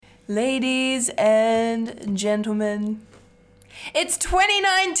Ladies and gentlemen, it's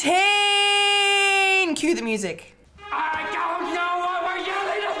 2019! Cue the music. I don't know what we're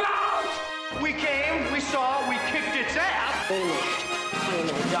yelling about! We came, we saw, we kicked its ass. Wait a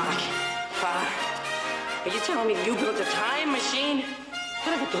minute, Doc. Are you telling me you built a time machine?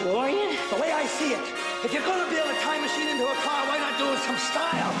 Kind of a DeLorean? The way I see it, if you're gonna build a time machine into a car, why not do it some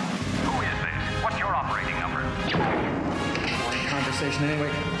style? Who is this? What's your operating number? Boring conversation anyway.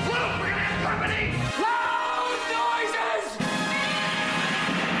 Look, we're gonna have company! Loud noises!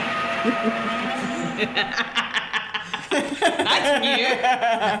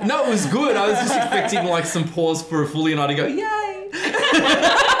 That's new. No, it was good. I was just expecting like some pause for Fully and I to go, yay.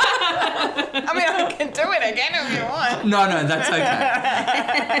 I mean, I can do it again if you want. No, that's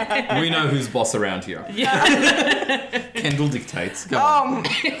okay. We know who's boss around here. Kendall dictates. Go on.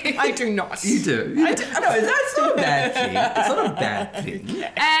 I do not. You do. No, that's not a bad thing. It's not a bad thing.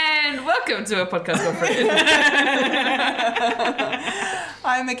 And welcome to a podcast conference.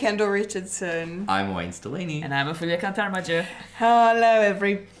 I'm a Kendall Richardson. I'm Wayne Stellini. And I'm Ophelia Cantarmaggio. Hello,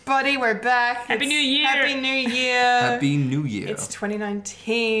 everybody. We're back. Happy New Year. Happy New Year. Happy New Year. It's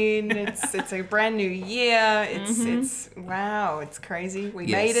 2019. It's a brand new year. It's wow. It's crazy. We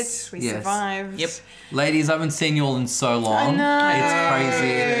made it. We survived. Yep. Ladies, I haven't seen you all in so long. I know. It's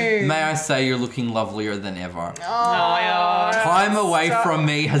crazy. May I say you're looking lovelier than ever. Time away from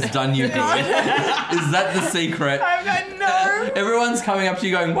me has done you good. Is that the secret? I've got no. Everyone's coming up to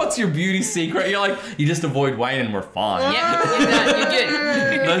you going, what's your beauty secret? You're like, you just avoid Wayne and we're fine. Yep, you're done. You're good.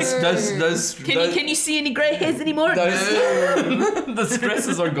 Those Can you see any grey hairs anymore? the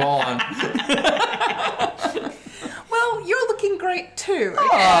stresses are gone. Well, you're looking great too. Okay?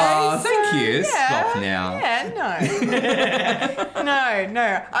 Oh, thank you. Yeah, Stop now. Yeah,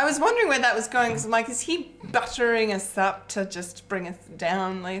 no. I was wondering where that was going because I'm like, is he buttering us up to just bring us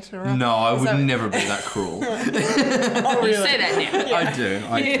down later on? No, I would never be that cruel. You say that now. I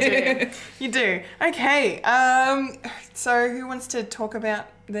do. You do. Okay. So who wants to talk about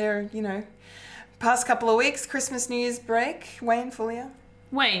their, past couple of weeks, Christmas, New Year's break? Wayne, Fulia?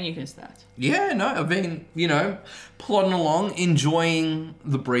 Wayne, you can start. Yeah, no, I've been, plodding along, enjoying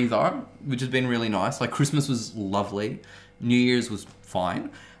the breather, which has been really nice. Like, Christmas was lovely. New Year's was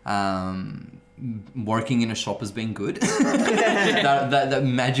fine. Working in a shop has been good. that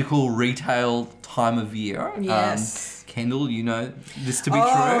magical retail time of year. Yes. Kendall, you know this to be true.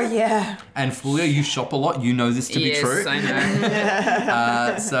 Oh, yeah. And Fulia, you shop a lot. You know this to be true.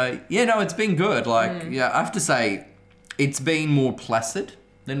 Yes, I know. It's been good. I have to say, it's been more placid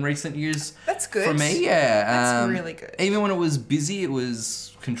than recent years. That's good. For me, yeah. That's really good. Even when it was busy, it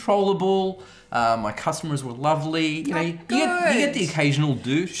was controllable. My customers were lovely. You get the occasional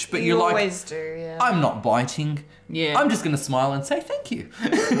douche, but you're like, always do, yeah. I'm not biting. Yeah. I'm just going to smile and say thank you.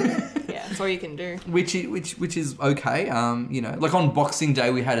 Yeah, that's all you can do. Which is okay. Like on Boxing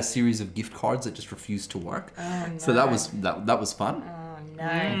Day, we had a series of gift cards that just refused to work. Oh, no. So that was fun. Oh,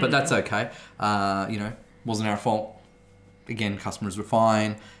 no. But that's okay. Wasn't our fault. Again, customers were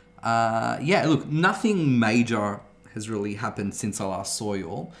fine. Look, nothing major has really happened since I last saw you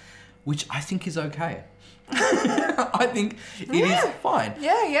all, which I think is okay. I think it is fine.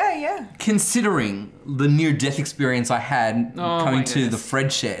 Yeah. Considering the near-death experience I had coming to the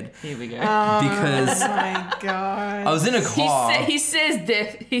Fred shed. Here we go. Because Oh my god. I was in a car. He says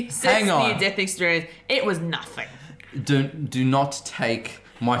death. He says Hang on. near-death experience. It was nothing. Do not take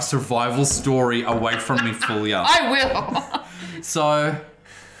my survival story away from me, Fulia. I will. So,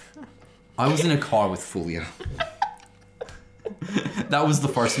 I was in a car with Fulia. That was the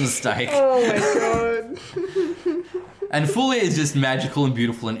first mistake. Oh my god. And Fulia is just magical and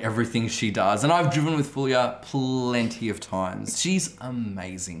beautiful in everything she does. And I've driven with Fulia plenty of times. She's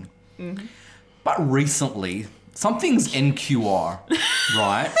amazing. Mm-hmm. But recently, something's NQR,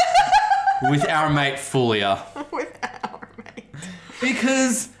 right? With our mate Fulia.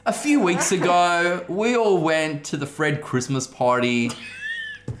 Because a few weeks ago, we all went to the Fred Christmas party.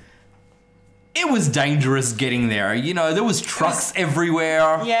 It was dangerous getting there. There was trucks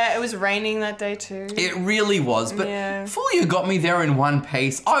everywhere. Yeah, it was raining that day too. It really was. But Fulia got me there in one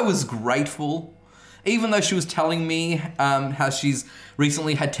piece. I was grateful. Even though she was telling me how she's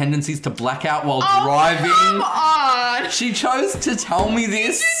recently had tendencies to black out while driving. Come on. She chose to tell me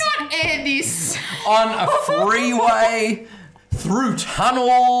this. Do not air this. On a freeway. Through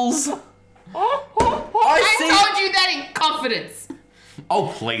tunnels. I told you that in confidence.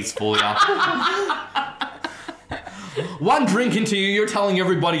 Oh, please, Fulia. One drink into you, you're telling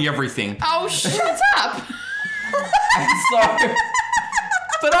everybody everything. Oh, shut up. And so,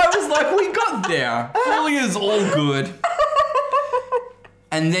 but I was like, we got there. Fulia's all good.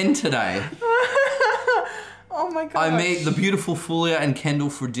 And then today, Oh my god. I met the beautiful Fulia and Kendall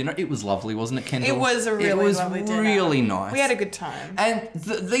for dinner. It was lovely, wasn't it, Kendall? It was a really lovely dinner. really nice. We had a good time. And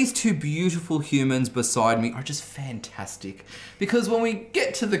these two beautiful humans beside me are just fantastic. Because when we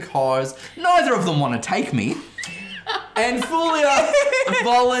get to the cars, neither of them want to take me. And Fulia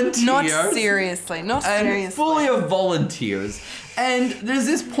volunteers. Not seriously. And Fulia volunteers. And there's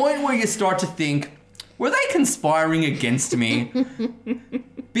this point where you start to think, were they conspiring against me?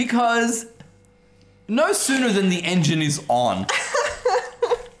 Because no sooner than the engine is on,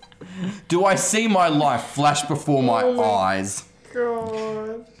 do I see my life flash before my eyes.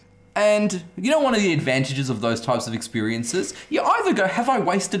 God. And you know one of the advantages of those types of experiences? You either go, have I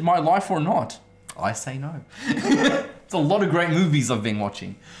wasted my life or not? I say no. It's a lot of great movies I've been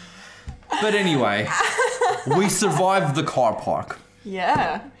watching. But anyway, we survived the car park.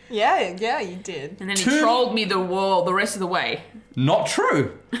 Yeah. Yeah, you did. And then he trolled me the rest of the way. Not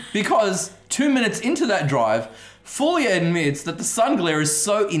true. Because 2 minutes into that drive, Fulia admits that the sun glare is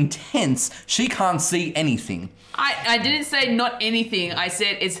so intense she can't see anything. I didn't say not anything. I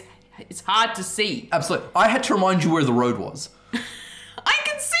said it's hard to see. Absolutely. I had to remind you where the road was. I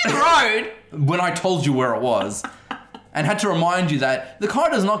can see the road. When I told you where it was. And had to remind you that the car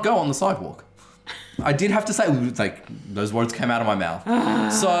does not go on the sidewalk. I did have to say, like, those words came out of my mouth.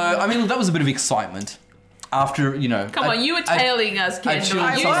 So, I mean, that was a bit of excitement. After, you know... Come on, you were tailing us, Kendall.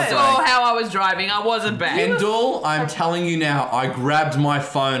 I You was. saw how I was driving. I wasn't bad. Kendall, I'm telling you now, I grabbed my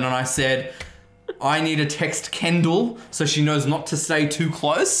phone and I said, I need to text Kendall so she knows not to stay too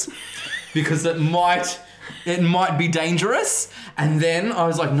close because it might be dangerous. And then I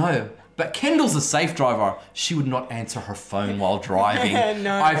was like, no. But Kendall's a safe driver. She would not answer her phone while driving.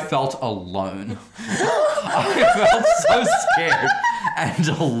 No. I felt alone. I felt so scared and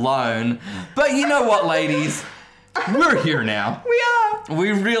alone. But you know what, ladies? We're here now. We are.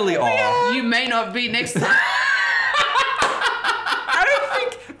 We really are. You may not be next time.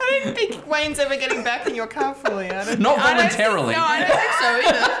 I don't think Wayne's ever getting back in your car fully. Not voluntarily. No, I don't think so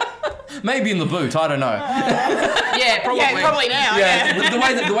either. Maybe in the boot. I don't know. Yeah, probably. Yeah, probably now. Yeah, the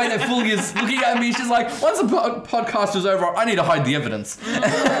way that Fulia's looking at me, she's like, once the podcast is over, I need to hide the evidence.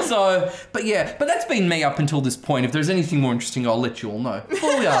 So, but that's been me up until this point. If there's anything more interesting, I'll let you all know.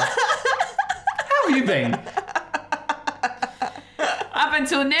 Fulia, how have you been? Up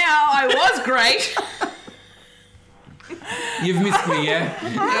until now, I was great. You've missed me, yeah?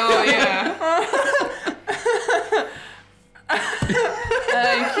 Oh, yeah.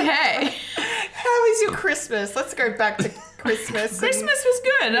 Okay. How is your Christmas? Let's go back to Christmas. Christmas was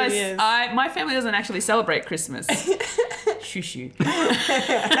good. It is. My family doesn't actually celebrate Christmas. Shoo.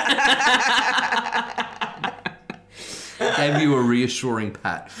 Gave you a reassuring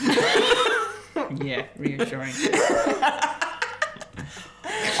pat. Yeah, reassuring.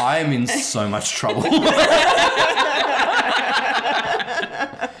 I am in so much trouble.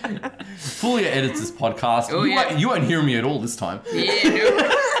 Fulia edits this podcast. Oh, yeah. You won't hear me at all this time. Yeah,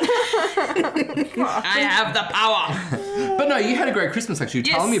 no. I have the power. But no, you had a great Christmas actually.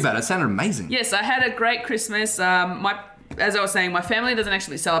 Yes. Tell me about it. It sounded amazing. Yes, I had a great Christmas. As I was saying, my family doesn't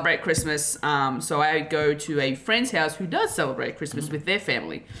actually celebrate Christmas, so I go to a friend's house who does celebrate Christmas with their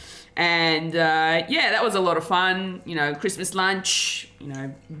family. And that was a lot of fun. You know, Christmas lunch,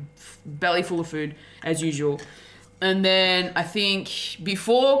 belly full of food as usual. And then I think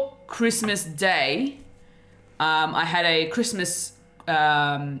before Christmas Day, I had a Christmas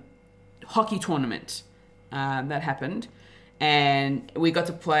hockey tournament that happened, and we got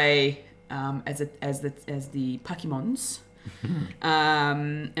to play as the Pokemons,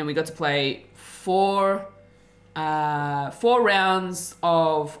 and we got to play four rounds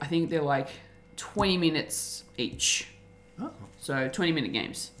of, I think they're like 20 minutes each. Oh. So 20-minute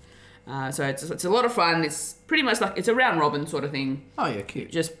games. So it's a lot of fun. It's pretty much like it's a round robin sort of thing. Oh yeah,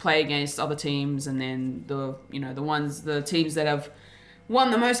 cute. Just play against other teams, and then the teams that have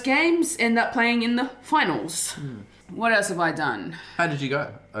won the most games end up playing in the finals. What else have I done? How did you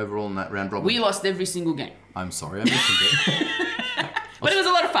go overall in that round robin? We lost every single game. I'm sorry, I mentioned it. But it was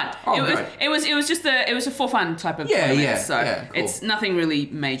a lot of fun. Oh, it was a for fun type of tournament. So cool. It's nothing really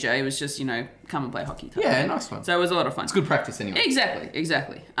major. It was just, come and play hockey type Yeah, thing. nice one. So it was a lot of fun. It's good practice anyway.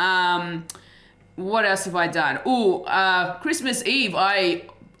 Exactly. What else have I done? Christmas Eve, I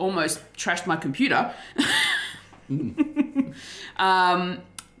almost trashed my computer.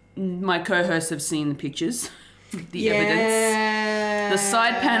 My co-hosts have seen the pictures, the evidence. The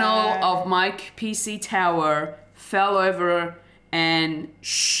side panel of my PC tower fell over and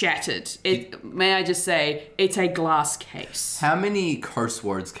shattered. May I just say, it's a glass case. How many curse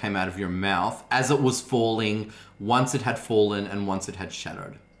words came out of your mouth as it was falling, once it had fallen and once it had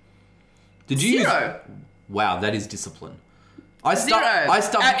shattered? Did you Zero. Wow, that is discipline. Zero. I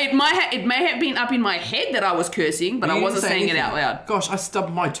stubbed. It may have been up in my head that I was cursing, but I You wasn't didn't say saying it anything. out loud. Gosh, I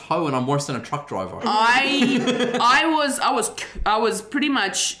stubbed my toe and I'm worse than a truck driver. I was pretty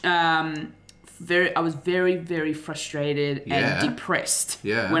much very, very frustrated Yeah. and depressed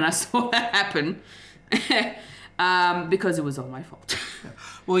Yeah. when I saw that happen. Because it was all my fault.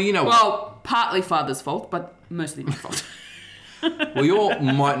 Well, you know, Well, partly father's fault, but mostly my fault. well, you all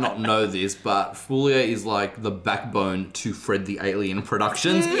might not know this, but Fulia is like the backbone to Fred the Alien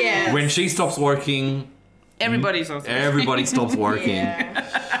Productions. Yes. When she stops working, Everybody's also. everybody stops working.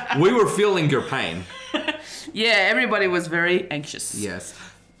 Yeah. We were feeling your pain. Yeah, everybody was very anxious. Yes.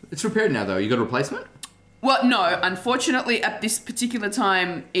 It's repaired now, though. You got a replacement? Well, no, unfortunately, at this particular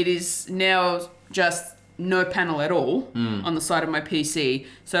time, it is now just no panel at all on the side of my PC.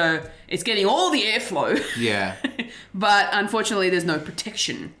 So it's getting all the airflow. Yeah. But unfortunately, there's no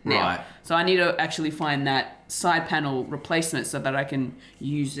protection now. Right. So I need to actually find that side panel replacement so that I can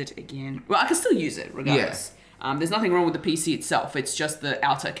use it again. Well, I can still use it regardless. There's nothing wrong with the PC itself. It's just the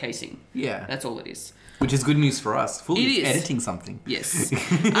outer casing. Yeah. That's all it is. Which is good news for us. Fulia It is is. editing something. Yes.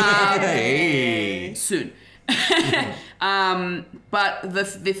 Hey. Soon. But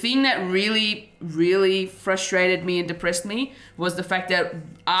the thing that really frustrated me and depressed me was the fact that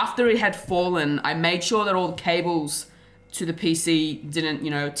after it had fallen, I made sure that all the cables to the PC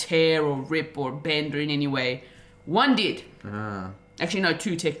didn't, tear or rip or bend or in any way. One did. Actually, no,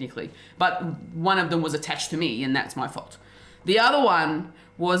 two technically. But one of them was attached to me, and that's my fault. The other one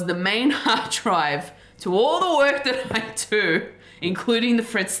was the main hard drive to all the work that I do, including the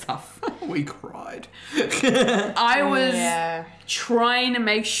Fred stuff. We cried. I was Yeah. trying to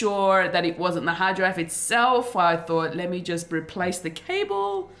make sure that it wasn't the hard drive itself. I thought, let me just replace the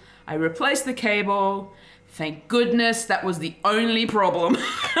cable. I replaced the cable. Thank goodness that was the only problem.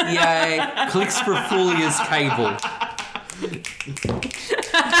 Yay. Clicks for Fulia's cable.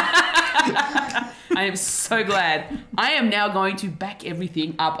 I am so glad. I am now going to back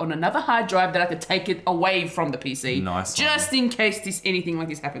everything up on another hard drive that I could take it away from the PC. Nice one. Just in case anything like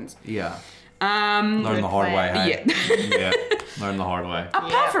this happens. Yeah. Learn the hard way, hey? Yeah. Yeah. Learn the hard way.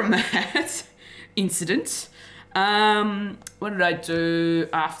 Apart from that incident, what did I do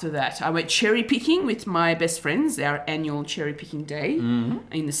after that? I went cherry picking with my best friends, our annual cherry picking day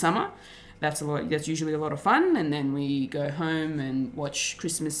in the summer. That's usually a lot of fun, and then we go home and watch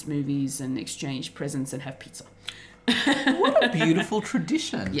Christmas movies and exchange presents and have pizza. What a beautiful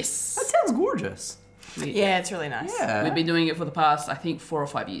tradition. Yes. That sounds gorgeous. Yeah, it's really nice. Yeah. We've been doing it for the past, I think, 4 or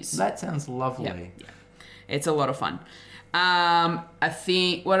 5 years. That sounds lovely. Yeah. It's a lot of fun. I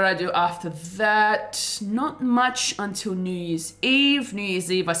think, what did I do after that? Not much until New Year's Eve. New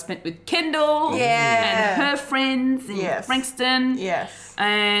Year's Eve I spent with Kendall Yeah. and her friends in Yes. Frankston. Yes.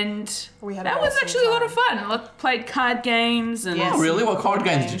 And We had an that was awesome actually a lot of time. fun. Played card games and Yes. Oh, really? What card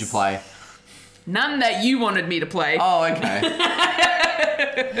games Games. did you play? none that you wanted me to play. Oh, okay.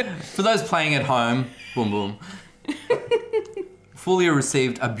 For those playing at home, boom, boom. Fulia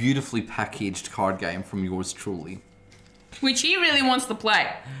received a beautifully packaged card game from yours truly. Which he really wants to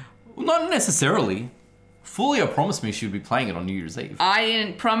play. Well, not necessarily. Fulia promised me she would be playing it on New Year's Eve. I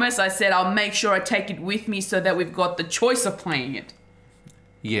didn't promise. I said I'll make sure I take it with me so that we've got the choice of playing it.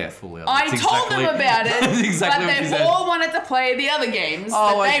 Yeah, Fulia. I that's told them exactly- about it, that's exactly but what she they said. all wanted to play the other games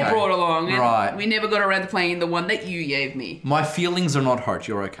Oh, that they okay. brought along, and Right. we never got around to playing the one that you gave me. My feelings are not hurt.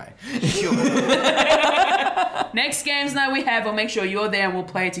 You're okay. Next games night we have, I'll make sure you're there and we'll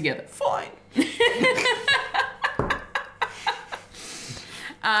play it together. Fine.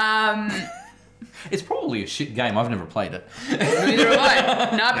 It's probably a shit game. I've never played it. Neither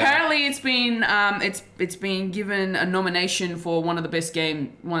have I. Now apparently it's been given a nomination for one of the best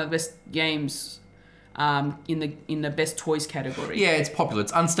games in the best toys category. Yeah, it's popular.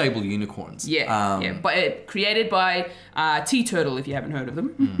 It's Unstable Unicorns. Yeah, but created by Tea Turtle, if you haven't heard of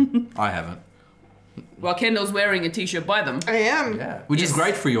them. I haven't. Well, Kendall's wearing a t-shirt by them. I am. Yeah, which is Yes.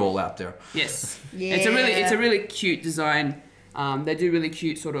 great for you all out there. Yes. Yeah. It's a really cute design. They do really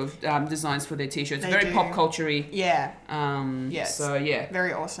cute sort of designs for their t-shirts. They Very do. pop culture-y. Yeah. Yes. So yeah.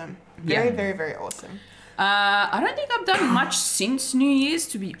 Very awesome. Yeah. Very, very, very awesome. I don't think I've done much since New Year's,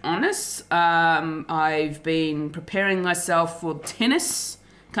 to be honest. I've been preparing myself for tennis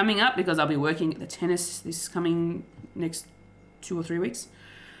coming up because I'll be working at the tennis this coming next 2 or 3 weeks.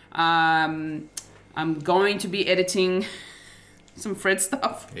 I'm going to be editing some Fred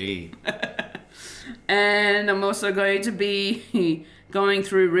stuff. Hey. And I'm also going to be going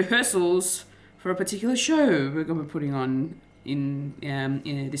through rehearsals for a particular show we're going to be putting on in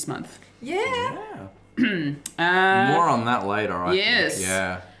this month. Yeah. More on that later, I Yes. think.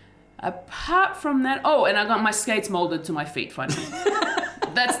 Yeah. Apart from that, and I got my skates molded to my feet finally.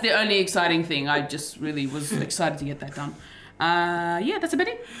 That's the only exciting thing. I just really was excited to get that done. That's about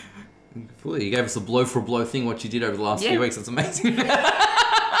it. Fully, you gave us a blow for blow thing, what you did over the last few weeks. That's amazing.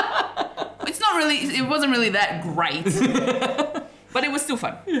 It wasn't really that great. But it was still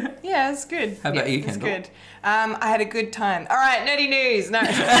fun. Yeah, it's good. How about you, It's Kendall? good. I had a good time. All right, nerdy news. No.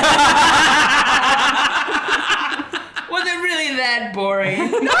 Was it really that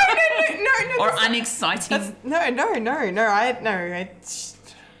boring? No. Or that's- unexciting? No. I don't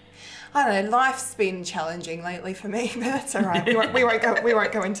know. Life's been challenging lately for me, but that's all right. We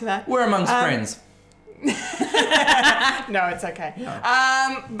won't go into that. We're amongst friends. No, it's okay.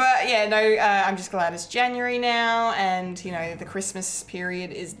 But yeah, no. I'm just glad it's January now, and the Christmas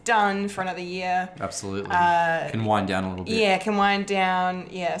period is done for another year. Absolutely. Can wind down a little bit. Yeah, can wind down.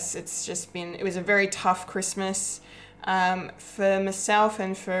 Yes, it was a very tough Christmas for myself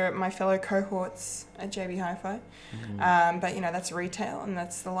and for my fellow cohorts at JB Hi-Fi. But that's retail and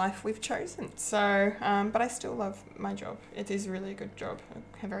that's the life we've chosen. So, but I still love my job. It is really a good job.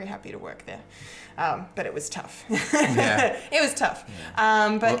 I'm very happy to work there. But it was tough. Yeah. It was tough.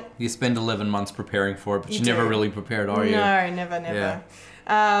 But Well, you spend 11 months preparing for it, but you You never do. really prepared, are you? No, never. Yeah.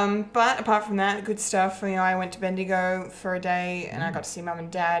 But apart from that, good stuff. I went to Bendigo for a day and I got to see mum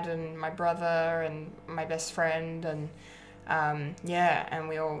and dad and my brother and my best friend and and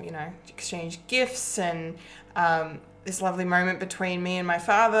we all, exchanged gifts and this lovely moment between me and my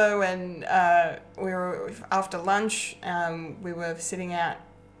father when we were after lunch. We were sitting at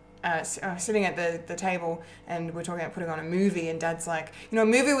the table and we're talking about putting on a movie and Dad's like, a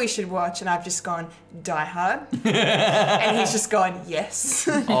movie we should watch, and I've just gone, Die Hard. And he's just gone, yes.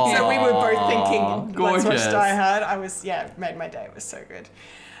 So we were both thinking, let's gorgeous. watch Die Hard. It made my day. It was so good.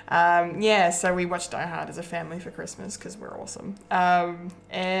 So we watched Die Hard as a family for Christmas because we're awesome. And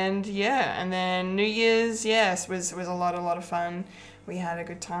then New Year's, was a lot of fun. We had a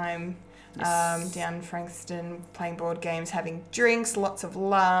good time. Down in Frankston, playing board games, having drinks, lots of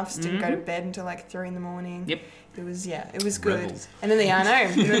laughs. Didn't go to bed until like 3 a.m. Yep. It was good. Rebels. And then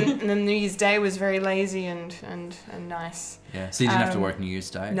and then New Year's Day was very lazy and nice. Yeah. So you didn't have to work New Year's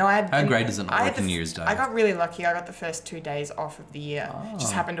Day? No, How great is it not working New Year's Day? I got really lucky. I got the first 2 days off of the year.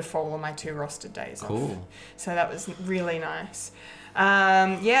 Just happened to fall on my 2 rostered days off. Cool. So that was really nice.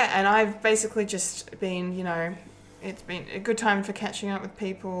 And I've basically just been, it's been a good time for catching up with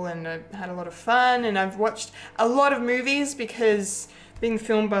people and I've had a lot of fun and I've watched a lot of movies because being the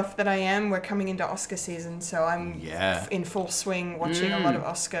film buff that I am, we're coming into Oscar season, so I'm in full swing watching a lot of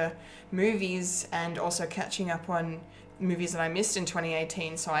Oscar movies and also catching up on movies that I missed in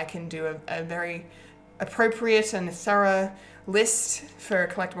 2018 so I can do a very appropriate and thorough list for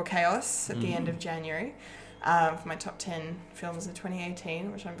Collectible Chaos at the end of January. For my top 10 films of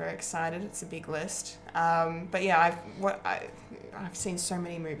 2018, which I'm very excited. It's a big list. But yeah, I've seen so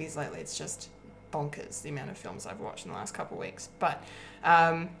many movies lately. It's just bonkers the amount of films I've watched in the last couple of weeks. But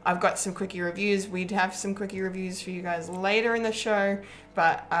I've got some quickie reviews. We'd have some quickie reviews for you guys later in the show.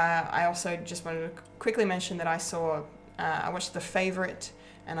 But I also just wanted to quickly mention that I watched The Favourite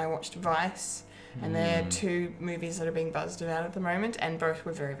and I watched Vice. And they're 2 movies that are being buzzed about at the moment, and both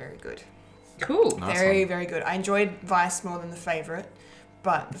were very, very good. Cool. Nice Very, one. very good. I enjoyed Vice more than The Favourite,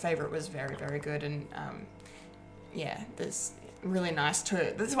 but The Favourite was very, very good. And there's really nice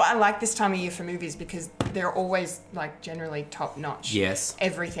too. This is what I like this time of year for movies because they're always like generally top notch. Yes.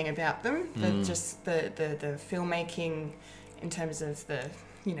 Everything about them, just the filmmaking in terms of the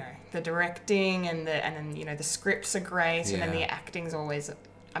directing and then the scripts are great and then the acting's always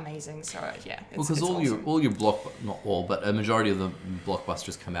amazing. So Because all your not all, but a majority of the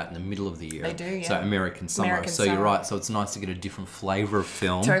blockbusters come out in the middle of the year. They do, yeah. So American summer. American so summer. you're right. So it's nice to get a different flavour of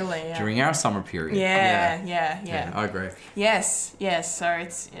film. Totally, yeah. During our summer period. Yeah. I agree. Yes. So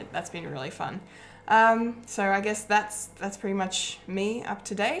that's been really fun. So I guess that's pretty much me up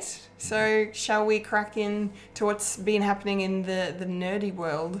to date. So shall we crack in to what's been happening in the nerdy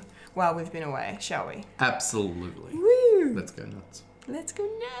world while we've been away? Shall we? Absolutely. Woo! Let's go nuts. Let's go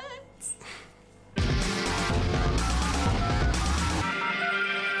nuts.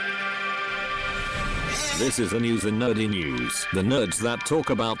 This is the news in nerdy news. The nerds that talk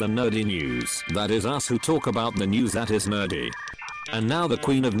about the nerdy news. That is us who talk about the news that is nerdy. And now the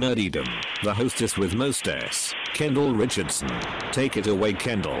queen of nerdydom, the hostess with most S, Kendall Richardson. Take it away,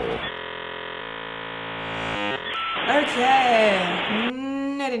 Kendall. Okay.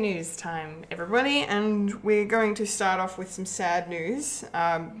 Nerdy nerdy news time, everybody, and we're going to start off with some sad news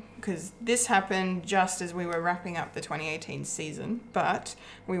because this happened just as we were wrapping up the 2018 season, but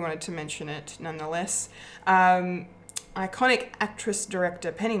we wanted to mention it nonetheless. Iconic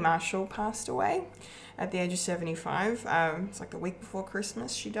actress-director Penny Marshall passed away at the age of 75. It's like the week before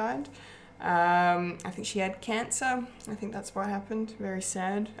Christmas she died. I think she had cancer. I think that's what happened. Very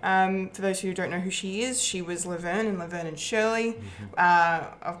sad. For those who don't know who she is, she was Laverne in Laverne and Shirley.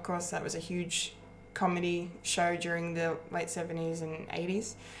 Of course, that was a huge comedy show during the late 70s and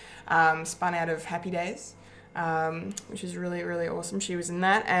 80s. Spun out of Happy Days, which is really, really awesome. She was in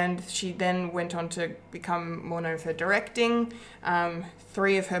that, and she then went on to become more known for directing.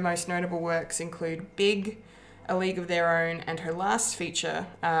 3 of her most notable works include Big, A League of Their Own, and her last feature,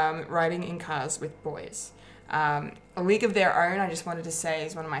 Riding in Cars with Boys. A League of Their Own, I just wanted to say,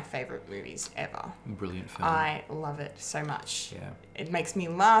 is one of my favourite movies ever. Brilliant film. I love it so much. Yeah. It makes me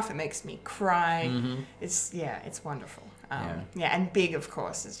laugh, it makes me cry. It's wonderful. And Big, of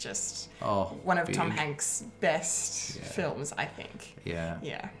course, is just one of Big. Tom Hanks' best films, I think. Yeah.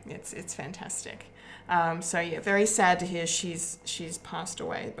 Yeah, it's fantastic. Very sad to hear she's passed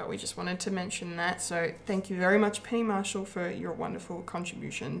away, but we just wanted to mention that. So thank you very much, Penny Marshall, for your wonderful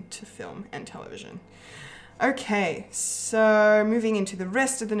contribution to film and television. Okay, so moving into the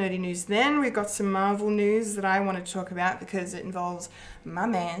rest of the nerdy news then, we've got some Marvel news that I wanted to talk about because it involves my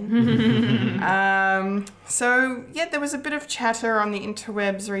man. There was a bit of chatter on the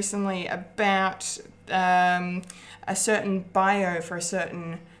interwebs recently about a certain bio for a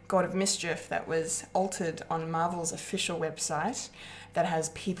certain God of Mischief that was altered on Marvel's official website that has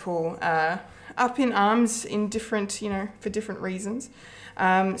people up in arms in different, for different reasons.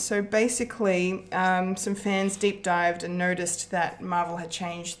 Some fans deep dived and noticed that Marvel had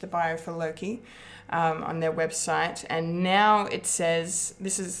changed the bio for Loki on their website, and now it says,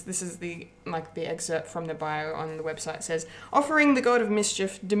 this is the excerpt from the bio on the website. It says, offering the God of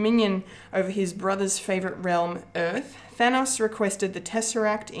Mischief dominion over his brother's favorite realm, Earth, Thanos requested the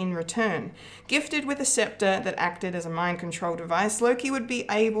Tesseract in return. Gifted with a scepter that acted as a mind control device, Loki would be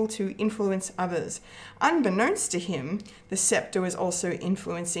able to influence others. Unbeknownst to him, the scepter was also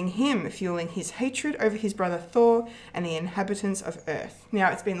influencing him, fueling his hatred over his brother Thor and the inhabitants of Earth. Now,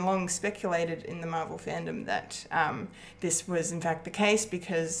 it's been long speculated in the Marvel fandom that this was in fact the case,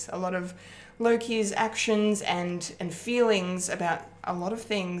 because a lot of Loki's actions and feelings about a lot of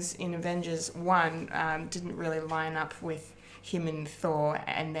things in Avengers 1 didn't really line up with him and Thor,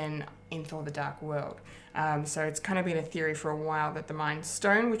 and then in Thor the Dark World. So it's kind of been a theory for a while that the Mind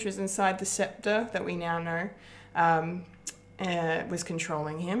Stone, which was inside the scepter that we now know, was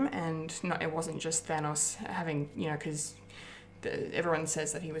controlling him, and it wasn't just Thanos having, because everyone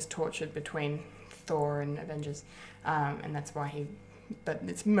says that he was tortured between Thor and Avengers, and that's why but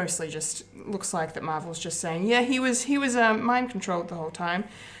it's mostly just looks like that Marvel's just saying, yeah, he was mind controlled the whole time.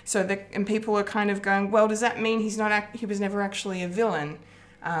 And people are kind of going, well, does that mean he was never actually a villain?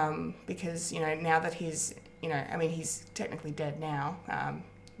 Because now that he's he's technically dead now.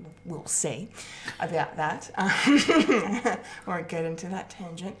 We'll see about that. Won't get into that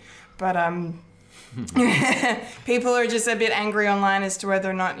tangent, but people are just a bit angry online as to whether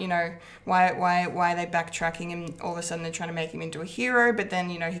or not, why they're backtracking him. All of a sudden they're trying to make him into a hero, but then,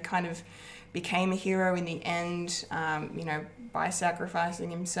 he kind of became a hero in the end, by sacrificing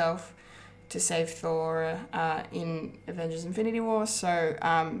himself to save Thor in Avengers Infinity War. So,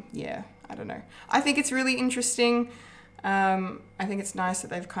 I don't know. I think it's really interesting. I think it's nice that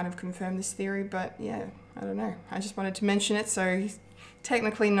they've kind of confirmed this theory, but yeah, I don't know. I just wanted to mention it. So he's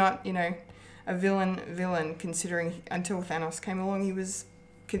technically not, a villain, considering until Thanos came along, he was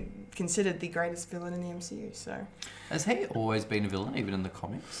considered the greatest villain in the MCU. So, has he always been a villain, even in the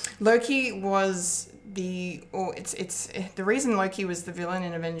comics? Loki was the reason Loki was the villain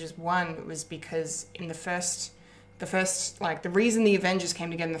in Avengers 1 was because in the reason the Avengers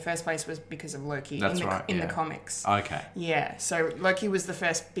came together in the first place was because of Loki. That's in the comics. Okay. Yeah, so Loki was the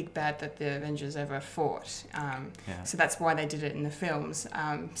first big bad that the Avengers ever fought. So that's why they did it in the films.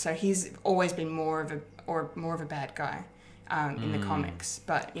 So he's always been more of a bad guy in the comics.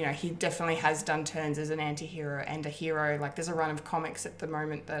 But, he definitely has done turns as an anti-hero and a hero. Like, there's a run of comics at the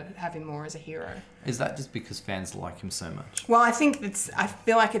moment that have him more as a hero. Is that just because fans like him so much? Well, I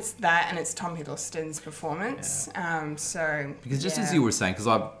feel like it's that, and it's Tom Hiddleston's performance. Because just as you were saying, because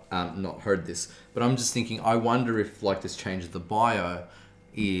I've not heard this, but I'm just thinking, I wonder if this change of the bio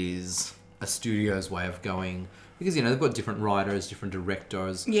is a studio's way of going, because they've got different writers, different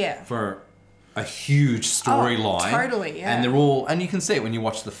directors for a huge storyline. Totally, yeah. And they're all, and you can see it when you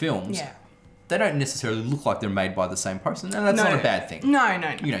watch the films. Yeah. they don't necessarily look like they're made by the same person, and that's not a bad thing. No.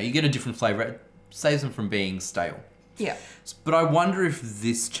 You know, you get a different flavour. It saves them from being stale. Yeah. But I wonder if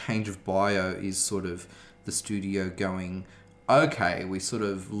this change of bio is sort of the studio going, okay, we sort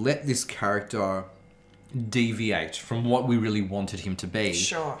of let this character deviate from what we really wanted him to be.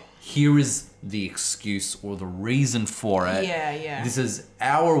 Sure. Here is the excuse or the reason for it. Yeah. This is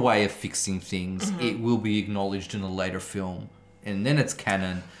our way of fixing things. It will be acknowledged in a later film. And then it's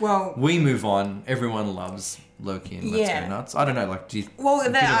canon. Well, we move on. Everyone loves Loki and Let's Go Nuts. I don't know, like, do you a bit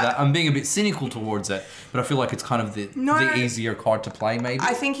of that? I'm being a bit cynical towards it, but I feel like it's kind of the easier card to play, maybe.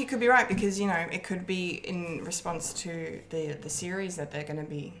 I think you could be right, because, you know, it could be in response to the series that they're going to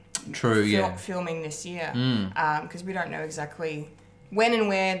be filming this year. Because we don't know exactly when and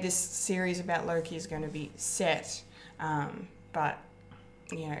where this series about Loki is going to be set. But,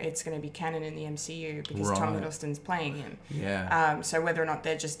 you know, it's going to be canon in the MCU because Tom Hiddleston's playing him. Yeah. So whether or not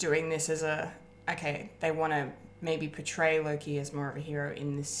they're just doing this as they want to maybe portray Loki as more of a hero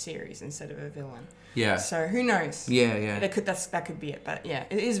in this series instead of a villain. Yeah. So who knows? Yeah. That could be it. But yeah,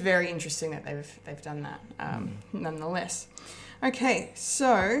 it is very interesting that they've done that. Nonetheless. Okay,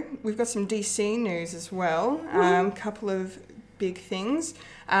 so we've got some DC news as well. Couple of big things.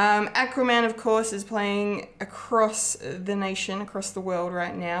 Aquaman, of course, is playing across the nation, across the world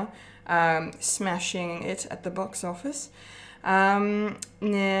right now, smashing it at the box office. Now,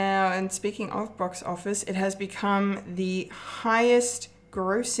 and speaking of box office, it has become the highest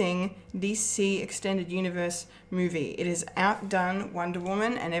grossing DC Extended Universe movie. It has outdone Wonder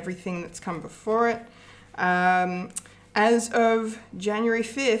Woman and everything that's come before it. As of January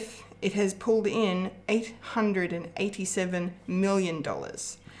 5th, it has pulled in $887 million.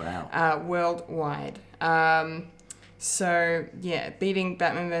 Wow. Worldwide. So, yeah, beating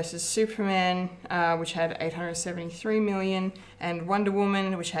Batman vs. Superman, which had $873 million, and Wonder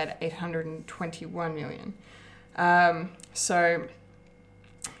Woman, which had $821 million. So,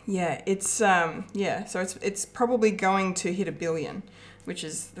 yeah, it's probably going to hit $1 billion, which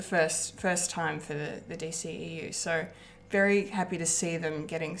is the first time for the DCEU. So, very happy to see them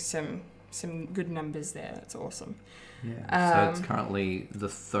getting some good numbers there. That's awesome. Yeah. So it's currently the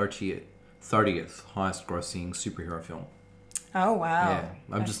 30th highest grossing superhero film. Oh, wow. Yeah.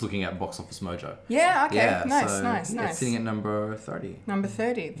 I'm just looking at Box Office Mojo. Yeah, okay. Yeah, nice. It's sitting at number 30. Number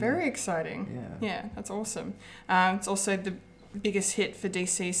 30. Very exciting. Yeah, that's awesome. It's also the biggest hit for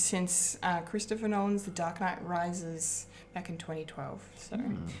DC since Christopher Nolan's The Dark Knight Rises back in 2012. So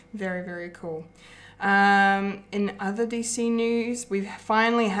very, very cool. In other DC news, we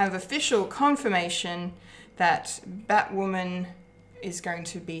finally have official confirmation that Batwoman is going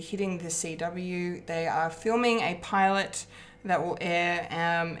to be hitting the CW. They are filming a pilot that will air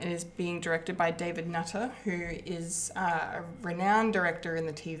and is being directed by David Nutter, who is a renowned director in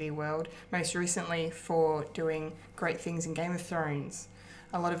the TV world, most recently for doing great things in Game of Thrones.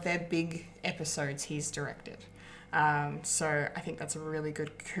 A lot of their big episodes he's directed. So I think that's a really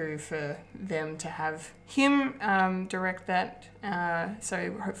good coup for them to have him direct that.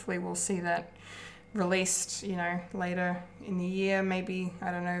 So hopefully we'll see that released, later in the year. Maybe,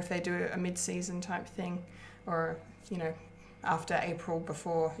 I don't know if they do a mid-season type thing, or, after April,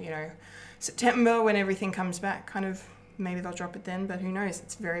 before, September when everything comes back, kind of. Maybe they'll drop it then, but who knows?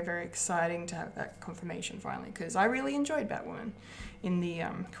 It's very, very exciting to have that confirmation finally, because I really enjoyed Batwoman in the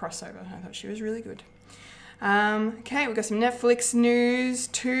crossover. I thought she was really good. Okay, we've got some Netflix news.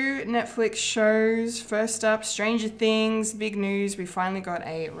 2 Netflix shows. First up, Stranger Things. Big news. We finally got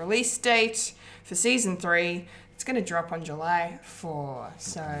a release date for season 3. It's going to drop on July 4.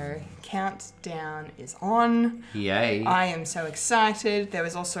 So, countdown is on. Yay. I am so excited. There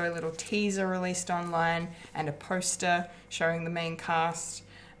was also a little teaser released online and a poster showing the main cast,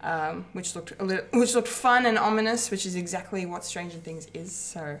 which looked fun and ominous, which is exactly what Stranger Things is.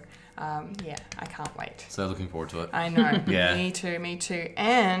 So, yeah, I can't wait. So looking forward to it. I know. Yeah. Me too.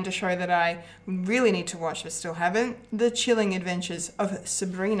 And a show that I really need to watch but still haven't, The Chilling Adventures of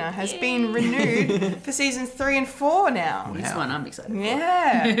Sabrina, has been renewed for seasons 3 and 4 now. Wow. This one I'm excited for.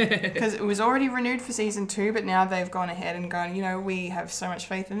 Yeah. Because it was already renewed for season 2, but now they've gone ahead and gone, we have so much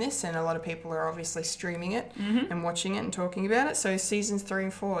faith in this, and a lot of people are obviously streaming it and watching it and talking about it. So seasons 3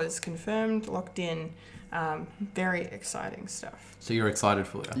 and 4 is confirmed, locked in. Very exciting stuff. So you're excited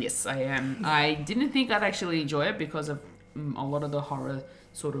for it? Yes, I am. I didn't think I'd actually enjoy it because of a lot of the horror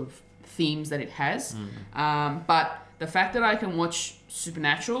sort of themes that it has. But the fact that I can watch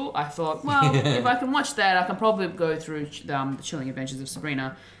Supernatural, I thought, well, if I can watch that, I can probably go through the Chilling Adventures of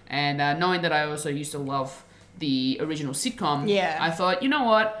Sabrina. And knowing that I also used to love the original sitcom, I thought, you know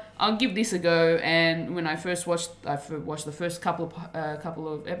what? I'll give this a go. And when I watched the first couple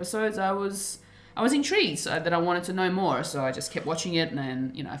of episodes, I was intrigued, so that I wanted to know more. So I just kept watching it,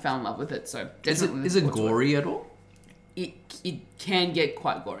 and I fell in love with it. So definitely Is it gory at all? It can get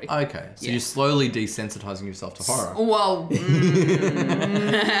quite gory. Okay, so you're slowly desensitizing yourself to horror. Well,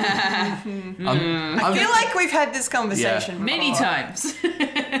 I feel like we've had this conversation many before. times.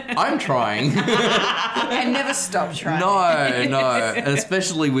 I'm trying. And never stop trying. No,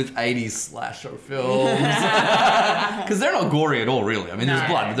 especially with 80s slasher films. Because they're not gory at all, really. I mean, there's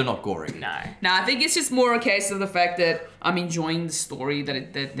blood, but they're not gory. No. No, I think it's just more a case of the fact that I'm enjoying the story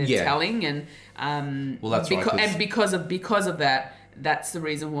that they're telling, and well, that's right. And because of that, that's the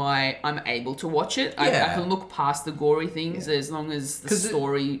reason why I'm able to watch it. I can look past the gory things as long as the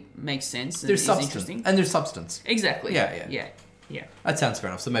story makes sense and There's is substance. interesting. And there's substance. Exactly. Yeah. That sounds fair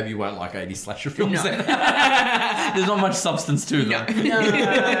enough. So maybe you won't like 80s slasher films No. then. There's not much substance to them. No.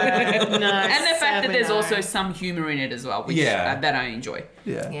 And the fact that there's no. also some humour in it as well, which that I enjoy.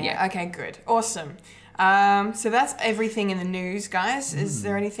 Yeah. Okay, good. Awesome. So that's everything in the news, guys. Is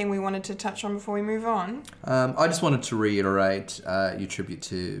there anything we wanted to touch on before we move on? I just wanted to reiterate your tribute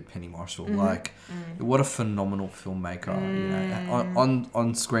to Penny Marshall. Like, what a phenomenal filmmaker.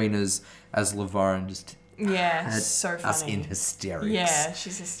 On screen as Laverne just Yeah, had so funny. us in hysterics. Yeah,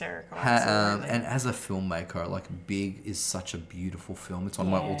 she's hysterical. Absolutely. And as a filmmaker, like, Big is such a beautiful film. It's one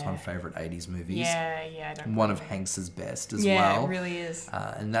of my all-time favorite 80s movies. Yeah, I don't. One of Hanks's best as yeah, well. it really is.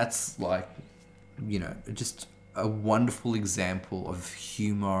 And that's like, just a wonderful example of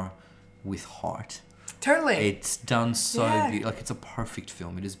humor with heart. Totally. It's done so Yeah. like, it's a perfect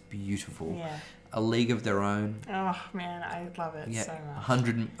film. It is beautiful. Yeah. A League of Their Own. Oh man, I love it so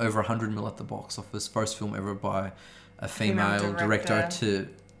much. Over 100 mil at the box office. First film ever by a female director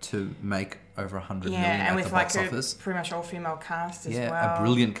to make over 100 million and at with the box like office. a pretty much all female cast as well. Yeah, a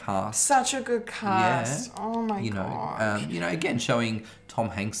brilliant cast. Such a good cast. Oh my god. Again, showing Tom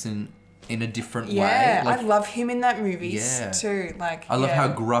Hanks in a different way. Yeah, Like, I love him in that movie Yeah. too. Like, I love how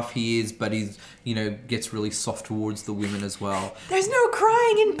gruff he is, but he's, gets really soft towards the women as well. there's no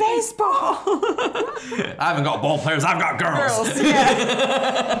crying in baseball. I haven't got ball players, I've got girls. Girls,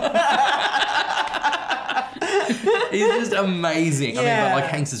 yeah. He's just amazing. I mean, Yeah. but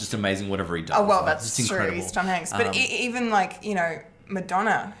like Hanks is just amazing whatever he does. Oh well, Like, that's it's true. incredible. He's Tom Hanks, but even like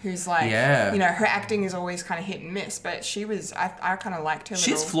Madonna, who's like, her acting is always kind of hit and miss, but I kind of liked her.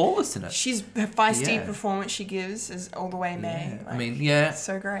 She's flawless in it. She's her feisty Yeah. performance she gives is all the way May. Yeah. Like, I mean,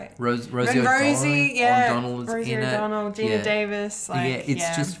 so great. Rosie And Rosie, O'Donnell is Rosie in O'Donnell, it. Gina Davis, like,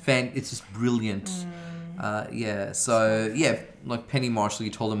 it's just brilliant. Like Penny Marshall,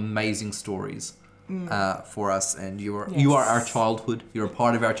 you told amazing stories for us, and you are our childhood. You're a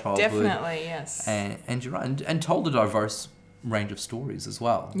part of our childhood. Definitely, yes. And you're right, and told a diverse range of stories as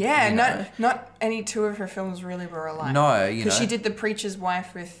well. Yeah, not any two of her films really were alike. No, because she did The Preacher's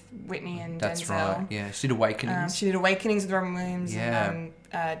Wife with Whitney and That's Denzel. right. Yeah, she did Awakenings. She did Awakenings with Robin Williams and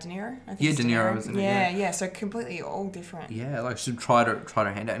De Niro. I think De Niro was in it. Yeah. So completely all different. Yeah, like she tried her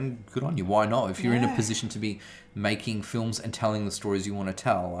hand out, and good on you. Why not? If you're in a position to be making films and telling the stories you want to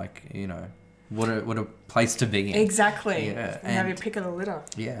tell, what a place to be in. Exactly. Yeah, and have your pick of the litter.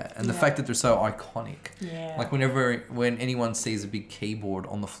 Yeah, and the fact that they're so iconic. Yeah. Like when anyone sees a big keyboard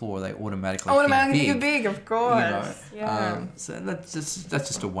on the floor, they automatically think big, of course. So that's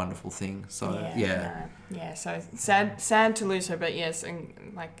just a wonderful thing. So Yeah, so sad to lose her, but yes, and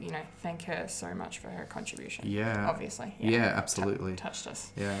thank her so much for her contribution. Yeah. Obviously. Yeah, absolutely. Touched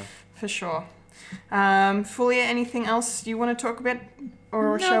us. Yeah. For sure. Fulia, anything else you want to talk about?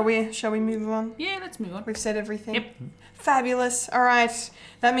 Or shall we move on? Yeah, let's move on. We've said everything. Yep. Fabulous. All right.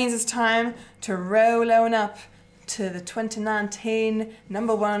 That means it's time to roll on up to the 2019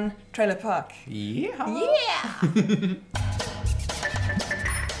 #1 Trailer Park. Yeah.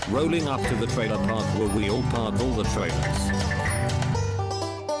 Rolling up to the trailer park where we all park all the trailers.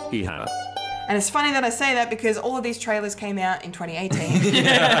 Yeah. And it's funny that I say that because all of these trailers came out in 2018.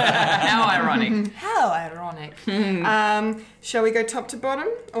 How ironic. How ironic. Shall we go top to bottom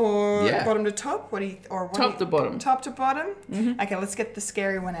or bottom to top? Top to bottom. Top to bottom? Mm-hmm. Okay, let's get the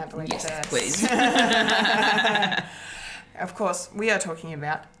scary one out of the way Yes, first. please. Of course, we are talking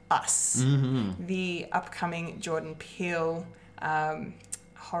about Us, the upcoming Jordan Peele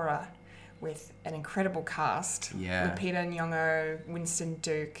horror with an incredible cast. Yeah. Lupita Nyong'o, Winston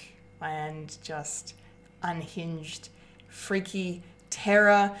Duke, and just unhinged, freaky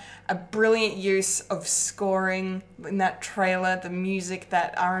terror, a brilliant use of scoring in that trailer, the music,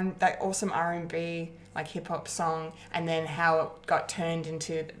 that awesome R&B like hip hop song, and then how it got turned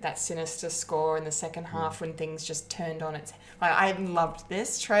into that sinister score in the second half when things just turned on its. Like, I loved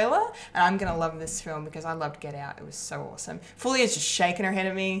this trailer, and I'm gonna love this film because I loved Get Out. It was so awesome. Fulia's just shaking her head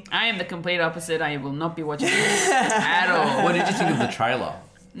at me. I am the complete opposite. I will not be watching this at all. What did you think of the trailer?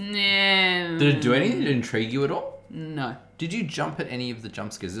 Nah. Did it do anything? Did it intrigue you at all? No. Did you jump at any of the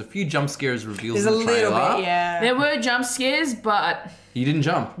jump scares? There's a few jump scares revealed There's in a the trailer. little bit, yeah. There were jump scares, but You didn't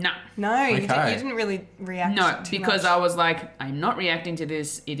jump? no. No, you Okay. didn't really react. No, too because much. I was like, I'm not reacting to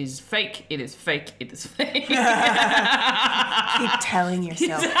this. It is fake. It is fake. It is fake. keep telling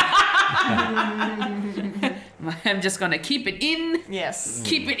yourself. I'm just gonna keep it in. Yes.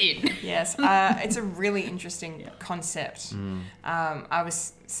 Keep it in. Yes, it's a really interesting concept. I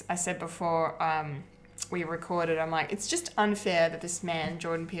said before we recorded, I'm like, it's just unfair that this man,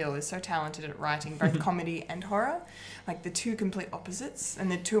 Jordan Peele, is so talented at writing both comedy and horror, like the two complete opposites, and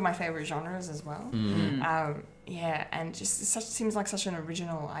they're two of my favorite genres as well. Yeah, and just seems like such an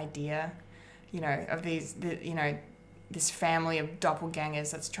original idea, you know, of this family of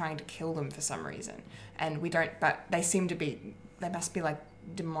doppelgangers that's trying to kill them for some reason, and but they must be like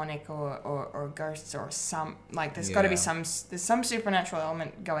demonic or ghosts or some, like there's got to be some supernatural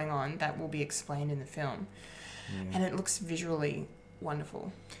element going on that will be explained in the film. And it looks visually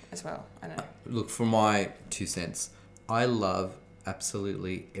wonderful as well. I don't know. Look, for my 2 cents, I love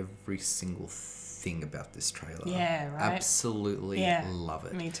absolutely every single thing about this trailer. Yeah, right. Absolutely love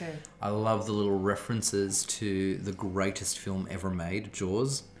it. Me too. I love the little references to the greatest film ever made,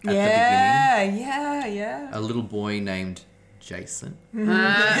 Jaws, at the beginning. Yeah. A little boy named Jason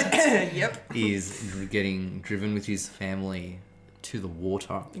Yep. is getting driven with his family to the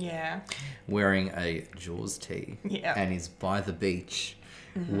water, Yeah. wearing a Jaws tee, Yeah. and is by the beach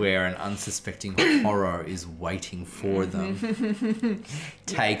where an unsuspecting horror is waiting for them.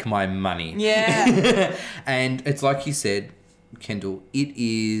 Take my money. Yeah. And it's like you said, Kendall, it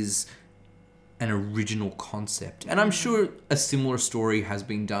is an original concept. And I'm sure a similar story has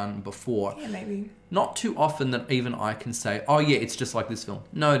been done before. Yeah, maybe. Not too often that even I can say, oh yeah, it's just like this film.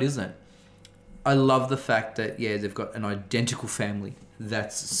 No, it isn't. I love the fact that, yeah, they've got an identical family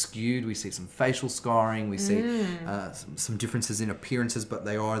that's skewed. We see some facial scarring. We see some differences in appearances, but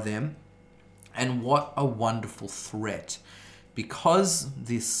they are them. And what a wonderful threat. Because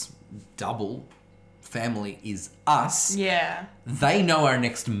this double family is us, Yeah. they know our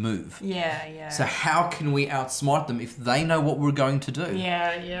next move. Yeah. So how can we outsmart them if they know what we're going to do?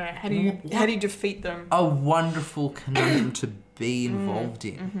 Yeah. How do you defeat them? A wonderful conundrum to be involved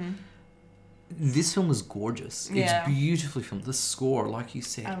in. This film is gorgeous. Yeah. It's beautifully filmed. The score, like you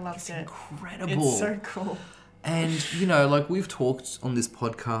said, I loved it's it. incredible. It's so cool. And, you know, like we've talked on this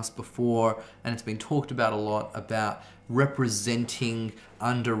podcast before, and it's been talked about a lot, about representing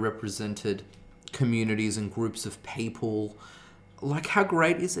underrepresented communities and groups of people. Like, how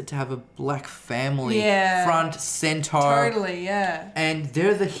great is it to have a black family front, center? Totally, yeah. And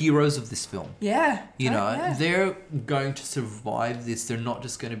they're the heroes of this film. Yeah. You know, yeah. they're going to survive this. They're not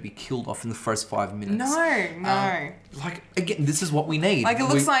just going to be killed off in the first 5 minutes. No. Like, again, this is what we need. Like, it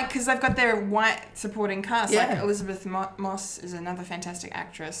looks like, because they've got their white supporting cast. Yeah. Like, Elizabeth Moss is another fantastic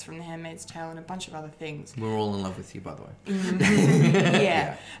actress from The Handmaid's Tale and a bunch of other things. We're all in love with you, by the way.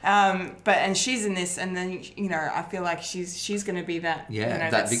 Yeah. And she's in this, and then, you know, I feel like she's going to be that, Yeah, you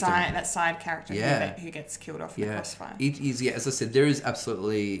know, that victim. that side character Yeah. who gets killed off in the crossfire. It is, as I said, there is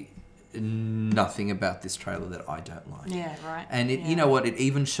absolutely nothing about this trailer that I don't like. Yeah, right. And you know what? It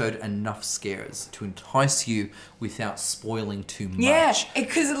even showed enough scares to entice you without spoiling too much. Yeah,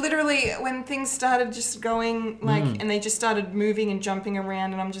 because literally when things started just going like, and they just started moving and jumping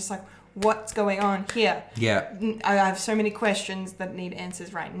around, and I'm just like, what's going on here? Yeah. I have so many questions that need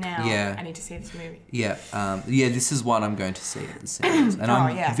answers right now. Yeah. I need to see this movie. Yeah. This is one I'm going to see at the cinemas. And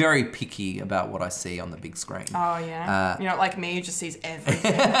I'm very picky about what I see on the big screen. Oh, yeah. You're not like me who just sees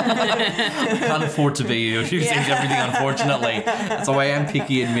everything. I can't afford to be you who sees everything, unfortunately. So I am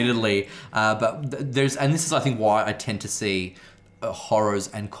picky, admittedly. But and this is, I think, why I tend to see horrors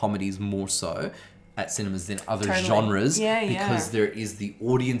and comedies more so at cinemas than other genres, because there is the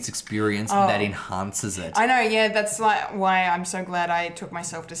audience experience that enhances it. I know, yeah, that's like why I'm so glad I took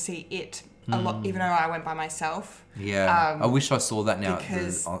myself to see it a lot, even though I went by myself. Yeah, I wish I saw that now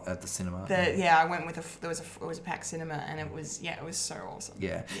because at the cinema. I went with it was a packed cinema, and it was so awesome.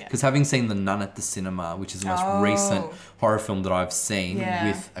 Yeah, because having seen The Nun at the cinema, which is the most recent horror film that I've seen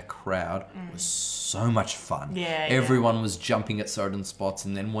with a crowd, was so much fun. Yeah, everyone was jumping at certain spots,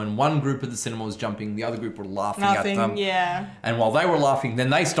 and then when one group of the cinema was jumping, the other group were laughing at them. Yeah. And while they were laughing, then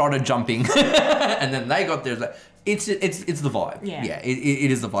they started jumping, and then they got theirs. It's the vibe. Yeah. Yeah,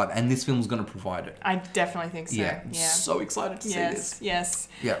 it is the vibe, and this film's going to provide it. I definitely think so. Yeah. Yeah. So excited to see this. Yes.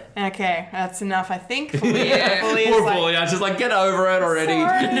 Yeah. Okay, that's enough, I think. Poor Fulia, just like, get over it already.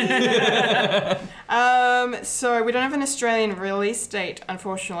 So we don't have an Australian release date,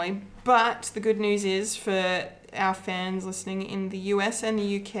 unfortunately, but the good news is for our fans listening in the US and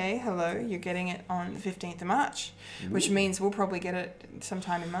the UK, hello, you're getting it on the 15th of March, which means we'll probably get it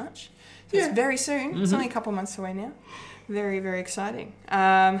sometime in March. So it's very soon. It's only a couple months away now. Very, very exciting.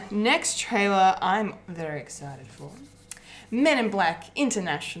 Next trailer I'm very excited for. Men in Black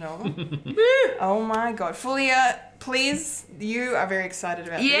International. Oh my God. Fulia, please, you are very excited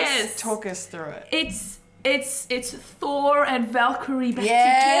about this. Talk us through it. It's Thor and Valkyrie back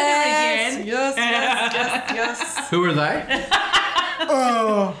together again. Yes. Who are they?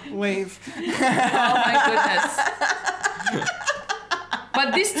 Oh, leave. Oh my goodness.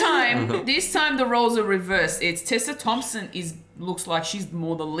 But this time the roles are reversed. It's Tessa Thompson looks like she's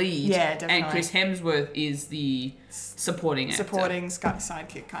more the lead. Yeah, definitely. And Chris Hemsworth is the supporting actor.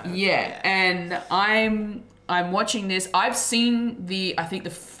 Sidekick kind of. Yeah, and I'm watching this. I've seen the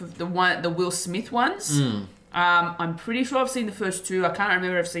Will Smith ones. I'm pretty sure I've seen the first two. I can't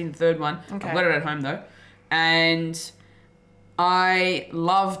remember if I've seen the third one. Okay. I've got it at home though, and I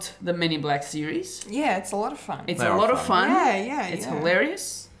loved the Men in Black series. Yeah, it's a lot of fun. It's a lot of fun. Yeah. It's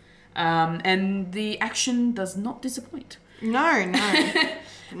hilarious, and the action does not disappoint. No.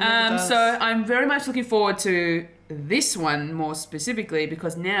 So I'm very much looking forward to this one more specifically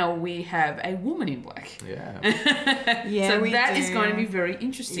because now we have a woman in black. Yeah. Yeah, So we that do. is going to be very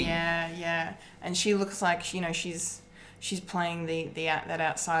interesting. Yeah. And she looks like, she's playing that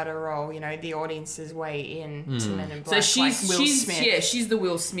outsider role, the audience's way in to Men in Black. So she's like Will Smith. she's the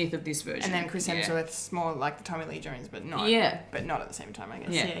Will Smith of this version. And then Chris Hemsworth's more like the Tommy Lee Jones, but not at the same time, I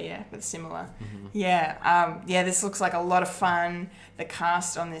guess. Yeah, but similar. Yeah. This looks like a lot of fun. The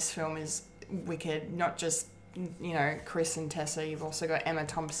cast on this film is wicked. Not just Chris and Tessa. You've also got Emma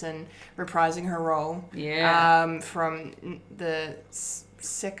Thompson reprising her role. Yeah. From the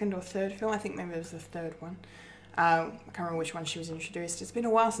second or third film. I think maybe it was the third one. I can't remember which one she was introduced. It's been a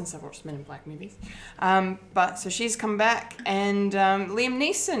while since I've watched Men in Black movies. But so she's come back, and Liam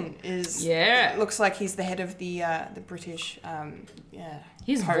Neeson is. Yeah. It looks like he's the head of the British.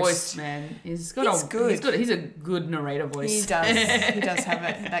 His host. voice, man, he's good. He's a good narrator voice. He does. He does have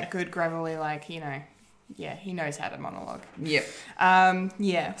that good gravelly, Yeah, he knows how to monologue. Yep.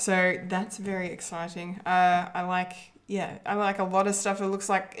 So that's very exciting. I like a lot of stuff. It looks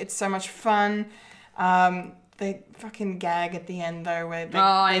like it's so much fun. They fucking gag at the end though, where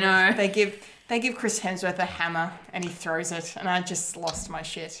I know. They give Chris Hemsworth a hammer and he throws it, and I just lost my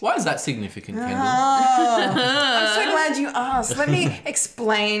shit. Why is that significant, Kendall? I'm so glad you asked. Let me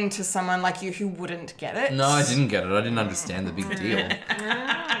explain to someone like you who wouldn't get it. No, I didn't get it. I didn't understand the big deal.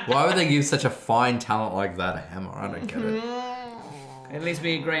 Why would they give such a fine talent like that a hammer? I don't get it. At least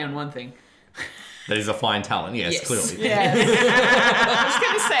we agree on one thing. That is a fine talent, yes. Clearly. Yes. I was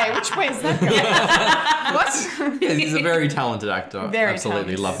going to say, which way is that going? What? Yeah, he's a very talented actor. Very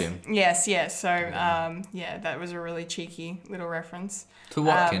Absolutely talented. love him. Yes. So, that was a really cheeky little reference. To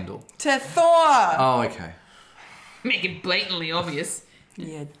what, Kendall? To Thor! Oh, okay. Make it blatantly obvious.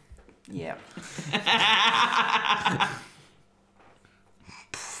 Yeah.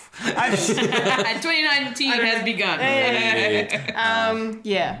 2019 has begun.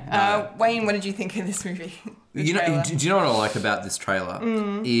 Wayne, what did you think of this movie? Do you know what I like about this trailer?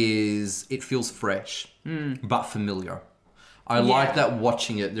 Is it feels fresh, but familiar. I like that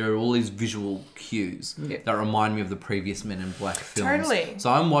watching it, there are all these visual cues that remind me of the previous Men in Black films. Totally.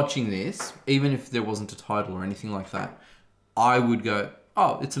 So I'm watching this, even if there wasn't a title or anything like that, I would go,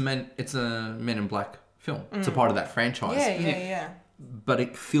 oh, it's a Men in Black film. It's a part of that franchise. Yeah. But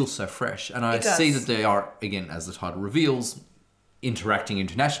it feels so fresh. And I see that they are, again, as the title reveals, interacting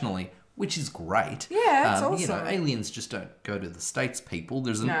internationally, which is great. Yeah, it's awesome. Aliens just don't go to the States, people.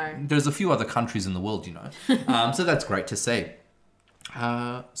 There's a few other countries in the world, so that's great to see.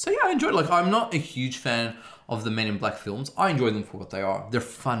 I enjoyed it. I'm not a huge fan of the Men in Black films. I enjoy them for what they are. They're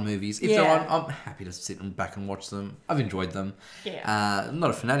fun movies. If they're on, I'm happy to sit back and watch them. I've enjoyed them. Yeah. I'm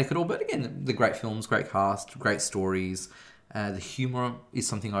not a fanatic at all, but again, they're great films, great cast, great stories. The humour is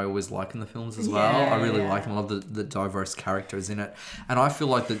something I always like in the films as well. I really like them. I love the diverse characters in it. And I feel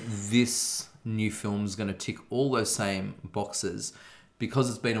like that this new film is going to tick all those same boxes because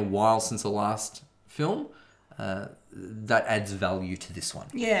it's been a while since the last film. That adds value to this one.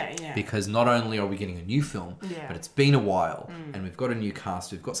 Yeah. Because not only are we getting a new film, but it's been a while and we've got a new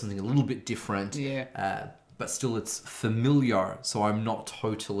cast. We've got something a little bit different. Yeah. but still it's familiar, so I'm not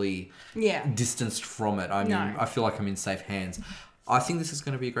totally distanced from it. I mean, I feel like I'm in safe hands. I think this is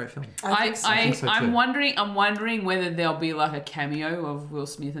going to be a great film. I'm too. wondering whether there'll be like a cameo of Will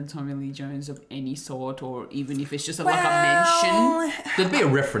Smith and Tommy Lee Jones of any sort, or even if it's just like a mention. There'd be a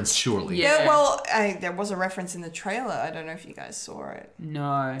reference, surely. Yeah. Well, there was a reference in the trailer. I don't know if you guys saw it.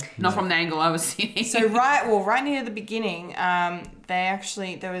 No, not from the angle I was seeing. So right near the beginning, they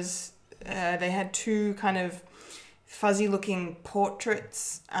had two kind of fuzzy-looking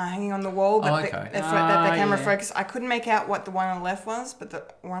portraits hanging on the wall that the camera focused. I couldn't make out what the one on the left was, but the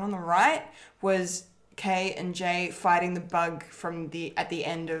one on the right was K and J fighting the bug at the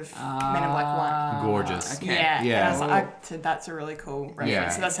end of Men in Black 1. Gorgeous. Okay. Yeah. And I said that's a really cool reference. Yeah.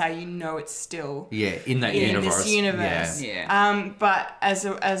 So that's how you know it's still in that universe. This universe. Yeah. But as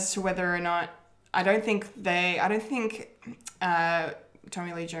to whether or not, I don't think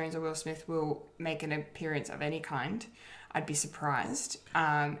Tommy Lee Jones or Will Smith will make an appearance of any kind. I'd be surprised.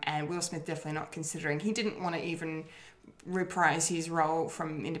 And Will Smith definitely not, considering he didn't want to even reprise his role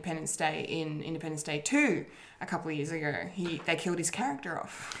from Independence Day in Independence Day 2 a couple of years ago. They killed his character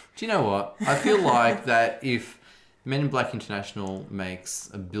off. Do you know what? I feel like that if Men in Black International makes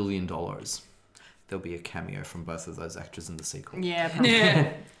 $1 billion, there'll be a cameo from both of those actors in the sequel. Yeah,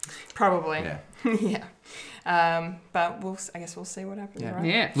 probably. Probably. Yeah. But I guess we'll see what happens, right?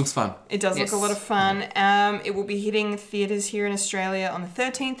 Yeah. Looks fun. It does look a lot of fun. It will be hitting theatres here in Australia on the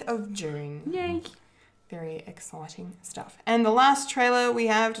 13th of June. Yay. Very exciting stuff. And the last trailer we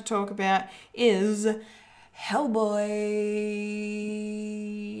have to talk about is Hellboy.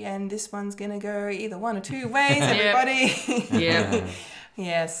 And this one's going to go either one or two ways, everybody. Yeah.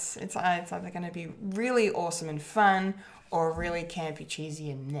 Yes, it's either going to be really awesome and fun or really campy, cheesy,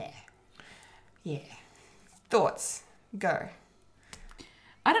 and meh. Yeah. Thoughts? Go.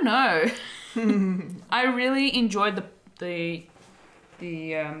 I don't know. I really enjoyed the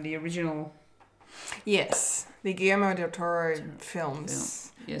original. Yes, the Guillermo del Toro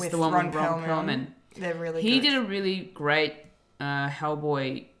films. Yes, with the one Ron with Ron Perlman. They're really He good. did a really great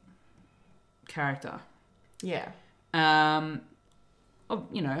Hellboy character. Yeah.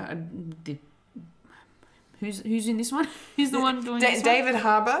 Who's in this one? Who's the one doing this one? David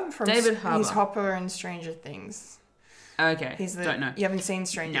Harbour from David Harbour. He's Hopper in Stranger Things. Okay. Don't know. You haven't seen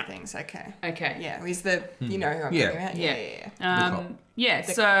Stranger Things, okay? Okay. Yeah, he's the. You know who I'm talking about. Yeah.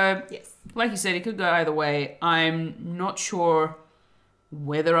 So yes. Like you said, it could go either way. I'm not sure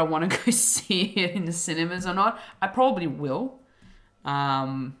whether I want to go see it in the cinemas or not. I probably will.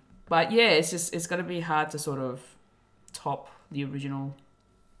 But yeah, it's going to be hard to sort of top the original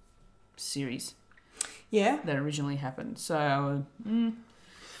series. Yeah. That originally happened. So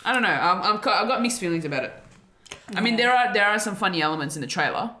I don't know. I've got mixed feelings about it. Yeah. I mean, there are some funny elements in the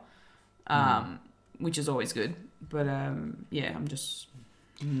trailer, which is always good. But yeah, I'm just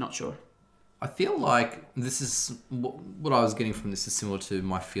not sure. I feel like this is what I was getting from this is similar to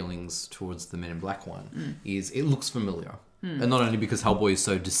my feelings towards the Men in Black one. Is it looks familiar, and not only because Hellboy is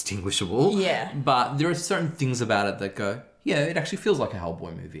so distinguishable, but there are certain things about it that go, yeah, it actually feels like a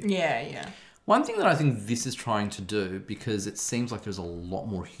Hellboy movie. Yeah. One thing that I think this is trying to do, because it seems like there's a lot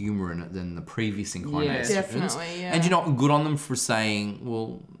more humour in it than the previous incarnations. Yeah, definitely, yeah. And you're not good on them for saying,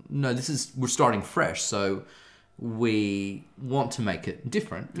 well, no, we're starting fresh, so we want to make it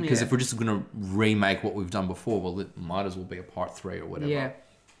different. Because if we're just going to remake what we've done before, well, it might as well be a part 3 or whatever. Yeah.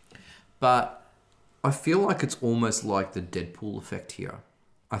 But I feel like it's almost like the Deadpool effect here.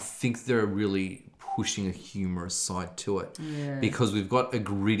 I think they're really pushing a humorous side to it. Yeah. Because we've got a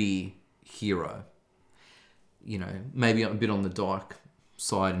gritty hero, you know, maybe a bit on the dark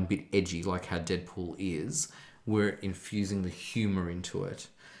side and a bit edgy like how Deadpool is. We're infusing the humor into it,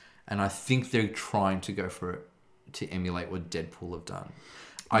 and I think they're trying to go for it to emulate what Deadpool have done.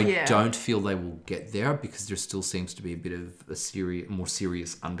 I don't feel they will get there because there still seems to be a bit of a more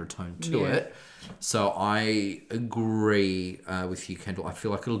serious undertone to it. So I agree with you, Kendall. I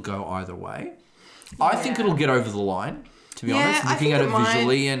feel like it'll go either way. I think it'll get over the line, to be honest, looking at it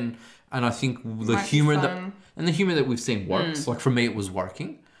visually and I think the humor that we've seen works. Like for me, it was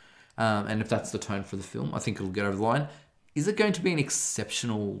working. And if that's the tone for the film, I think it'll get over the line. Is it going to be an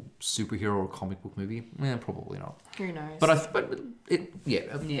exceptional superhero or comic book movie? Probably not. Who knows? But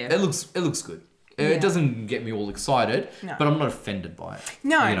it looks good. It doesn't get me all excited, but I'm not offended by it.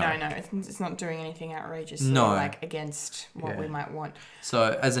 No. It's not doing anything outrageous. Like against what we might want.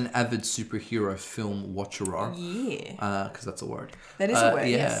 So, as an avid superhero film watcher, because that's a word. That is a word.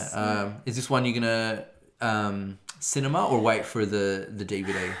 Yes. Is this one you're gonna cinema or wait for the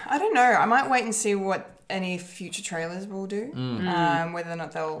DVD? I don't know. I might wait and see what any future trailers will do. Whether or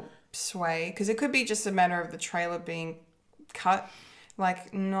not they'll sway, because it could be just a matter of the trailer being cut,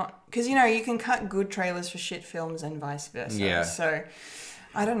 like not because you can cut good trailers for shit films and vice versa. Yeah. So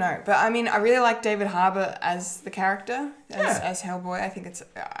I don't know, but I mean, I really like David Harbour as the character as Hellboy. I think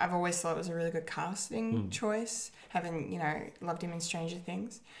I've always thought it was a really good casting choice, having loved him in Stranger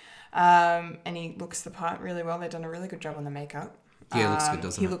Things, and he looks the part really well. They've done a really good job on the makeup. Yeah, it looks good,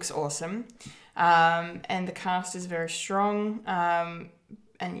 doesn't it? He looks awesome, and the cast is very strong.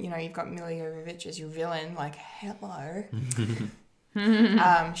 And you've got Mila Jovovich as your villain. Like, hello.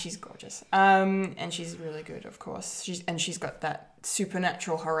 She's gorgeous. And she's really good, of course. She's got that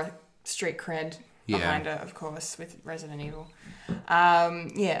supernatural horror street cred behind her, of course, with Resident Evil. I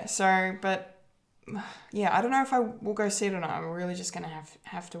don't know if I will go see it or not. I'm really just gonna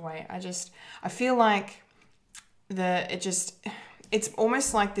have to wait. I feel like it's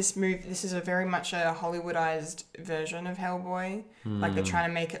almost like this movie. This is a very much a Hollywoodized version of Hellboy. Like they're trying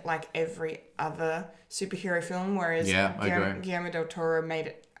to make it like every other superhero film, whereas Guillermo del Toro made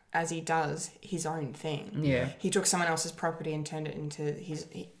it, as he does, his own thing. Yeah. He took someone else's property and turned it into his.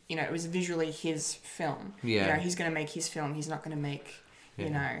 It was visually his film. Yeah. He's going to make his film. He's not going to make.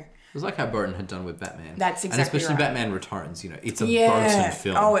 It was like how Burton had done with Batman. That's exactly and especially right. Batman Returns. It's a Burton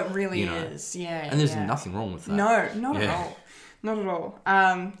film. Oh, it really is. Yeah. And there's nothing wrong with that. No, not at all. Not at all.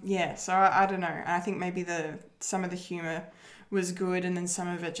 So I don't know. I think maybe some of the humour was good, and then some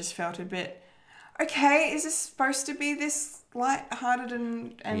of it just felt a bit, okay, is this supposed to be this light-hearted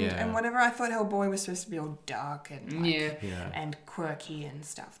and whatever? I thought Hellboy was supposed to be all dark and and quirky and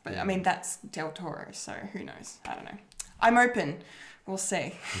stuff. But I mean, that's Del Toro, so who knows? I don't know. I'm open. We'll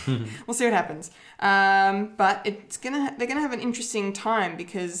see. We'll see what happens. But they're gonna have an interesting time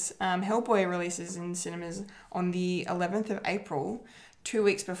because Hellboy releases in cinemas on the 11th of April, 2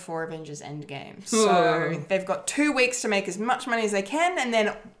 weeks before Avengers Endgame. So they've got 2 weeks to make as much money as they can, and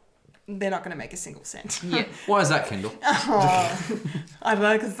then they're not going to make a single cent. Yeah. Why is that, Kendall? I don't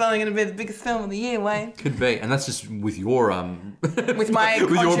know, because it's only going to be the biggest film of the year, Wayne. Could be, and that's just with your with my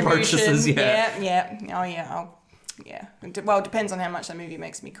with your contribution. purchases. Yeah. Oh yeah. Well, it depends on how much that movie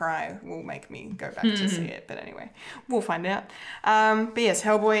makes me cry. Will make me go back to see it. But anyway, we'll find out. But yes,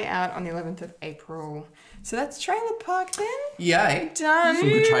 Hellboy out on the 11th of April. So that's Trailer Park then. Yay. Done. Some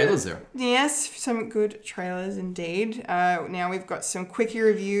good trailers there. Yes, some good trailers indeed. Now we've got some quickie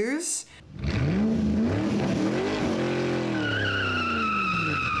reviews.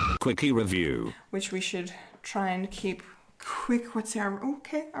 Quickie review. Which we should try and keep quick. What's our...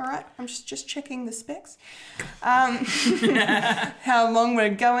 Okay, all right. I'm just checking the specs. How long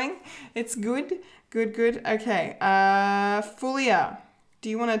we're going. It's good. Good. Okay. Fulia, do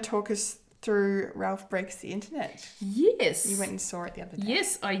you want to talk us through Ralph Breaks the Internet? Yes. You went and saw it the other day.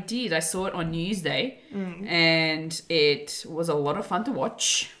 Yes, I did. I saw it on New Year's Day, and it was a lot of fun to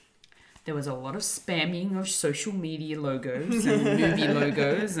watch. There was a lot of spamming of social media logos and movie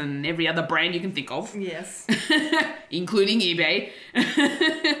logos and every other brand you can think of. Yes. Including eBay,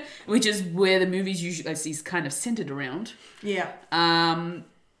 which is where the movies usually is kind of centered around. Yeah.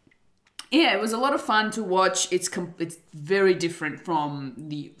 Yeah, it was a lot of fun to watch. It's very different from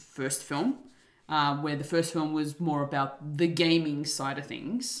the first film, where the first film was more about the gaming side of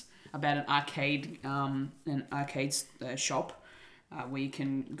things, about an arcade shop where you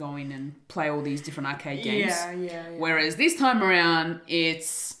can go in and play all these different arcade games. Yeah. Whereas this time around,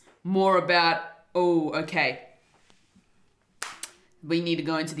 it's more about, we need to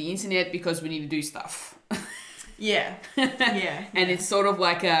go into the internet because we need to do stuff. Yeah. And it's sort of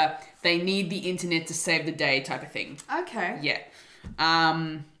like they need the internet to save the day type of thing. Okay. Yeah.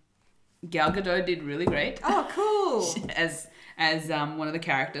 Gal Gadot did really great. Oh, cool. as one of the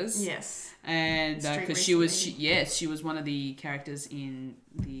characters. Yes. And because she was one of the characters in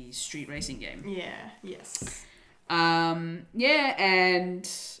the street racing game. Yeah. Yes. And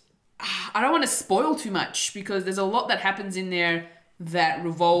I don't want to spoil too much because there's a lot that happens in there that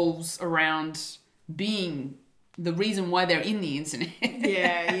revolves around being the reason why they're in the internet.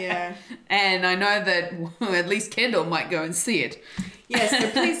 Yeah. And I know that at least Kendall might go and see it. Yes,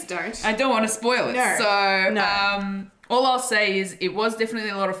 but please don't. I don't want to spoil it. No. So, all I'll say is it was definitely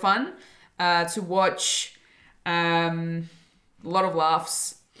a lot of fun to watch. A lot of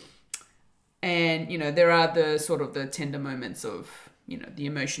laughs. And, there are the sort of the tender moments of, the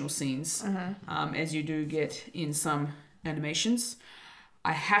emotional scenes, as you do get in some animations.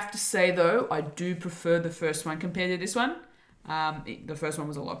 I have to say, though, I do prefer the first one compared to this one. The first one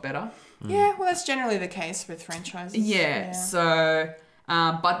was a lot better. Yeah, well, that's generally the case with franchises. Yeah. So,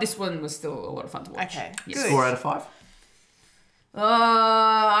 but this one was still a lot of fun to watch. Okay, Yes. good. 4 out of 5?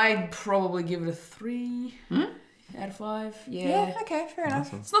 I'd probably give it a 3. out of 5. Yeah. Yeah, okay, fair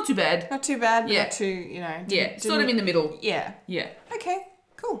enough. It's not too bad. Not too bad, but Yeah. not too, Yeah, sort of in the middle. Yeah. Yeah. Okay,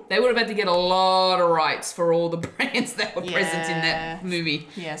 cool. They would have had to get a lot of rights for all the brands that were present in Yeah. that movie.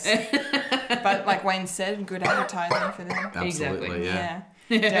 Yes. But like Wayne said, good advertising for them. Absolutely, yeah.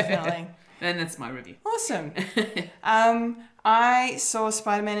 Definitely. And that's my review. Awesome. I saw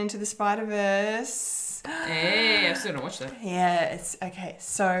Spider-Man Into the Spider-Verse. Hey, I still don't watch that. Yeah, it's okay.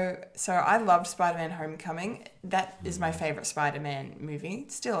 So I loved Spider-Man Homecoming. That is my favorite Spider-Man movie.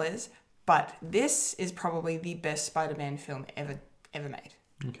 It still is. But this is probably the best Spider-Man film ever made.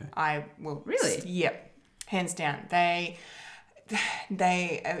 Okay. I will. Really? Yep. Hands down.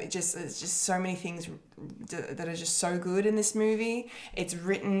 It's just so many things that are just so good in this movie. It's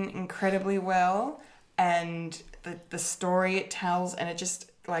written incredibly well, and the story it tells, and it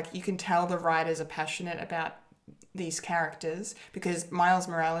just, like, you can tell the writers are passionate about these characters, because Miles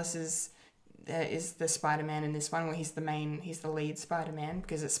Morales is the Spider-Man in this one, where he's the lead Spider-Man,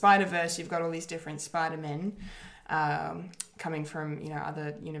 because at Spider-Verse you've got all these different Spider-Men coming from,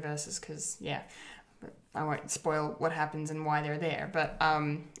 other universes, because, yeah, I won't spoil what happens and why they're there, but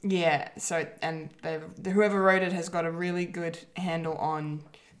so, and whoever wrote it has got a really good handle on,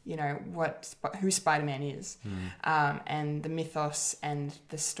 who Spider-Man is, and the mythos and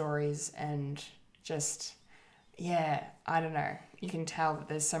the stories, and just, I don't know. You can tell that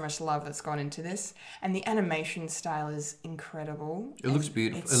there's so much love that's gone into this, and the animation style is incredible. It looks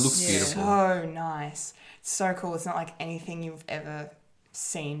beautiful. It's It looks beautiful. so nice. It's so cool. It's not like anything you've ever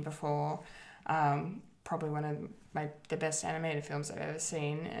seen before. Probably one of the best animated films I've ever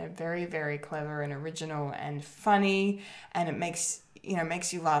seen. Very, very clever and original and funny, and it makes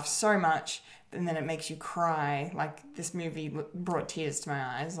you laugh so much, and then it makes you cry. Like, this movie brought tears to my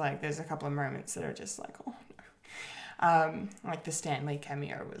eyes. Like, there's a couple of moments that are just like, oh no. Like the Stan Lee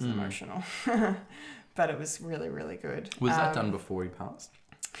cameo was emotional, but it was really, really good. Was that done before he passed?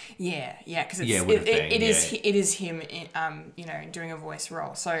 Yeah, because it is him, doing a voice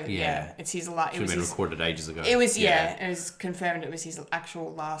role. So it's his last. Should have been recorded ages ago. It was it was confirmed. It was his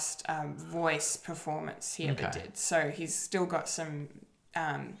actual last voice performance he ever did. So he's still got some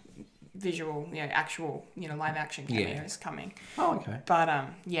visual, actual, live action cameos coming. Oh, okay.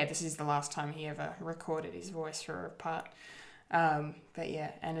 But this is the last time he ever recorded his voice for a part. But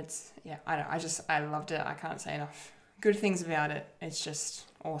yeah, and it's I loved it. I can't say enough good things about it. It's just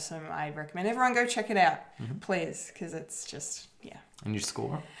awesome. I recommend everyone go check it out, please, because it's just And your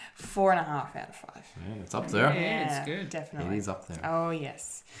score? 4.5 out of 5. Yeah, it's up there. Yeah, it's good. Definitely. It is up there. Oh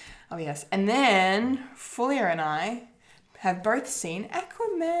yes. And then Fulia and I have both seen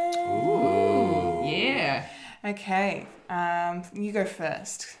Aquaman. Ooh. Yeah. Okay. You go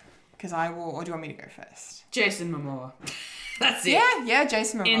first, because I will. Or do you want me to go first? Jason Momoa. That's it. Yeah,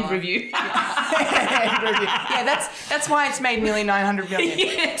 Jason Momoa. End review. End review. Yeah, that's why it's made nearly 900 million.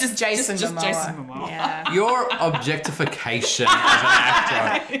 Yeah, just Jason Momoa. Jason Momoa. Yeah. Your objectification as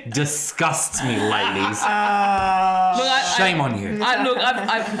an actor disgusts me, ladies. Shame on you.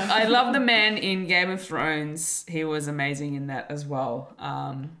 I love the man in Game of Thrones. He was amazing in that as well.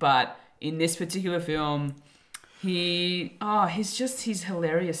 But in this particular film, he's just his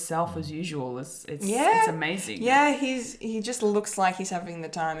hilarious self as usual. It's amazing. Yeah, he just looks like he's having the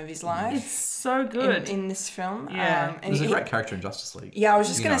time of his life. It's so good in this film. Yeah. And He's a great character in Justice League. Yeah, I was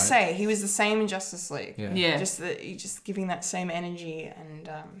just gonna say he was the same in Justice League. Yeah. Just giving that same energy, and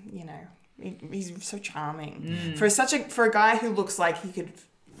he's so charming for a guy who looks like he could,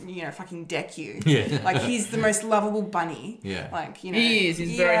 fucking deck you. Yeah. Like, he's the most lovable bunny. Yeah. Like, He is.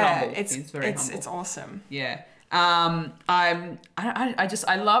 He's very humble. It's very humble. It's awesome. Yeah. I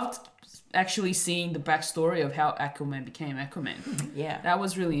loved actually seeing the backstory of how Aquaman became Aquaman. Yeah. That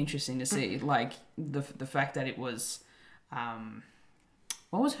was really interesting to see. Like the fact that it was,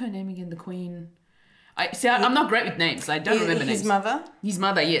 what was her name again? The Queen. I'm not great with names. I don't remember names. His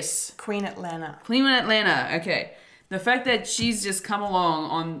mother, yes. Queen Atlanta. Okay. The fact that she's just come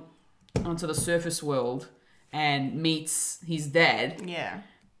along onto the surface world and meets his dad. Yeah.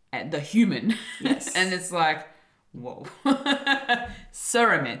 The human. Yes. And it's like, whoa. So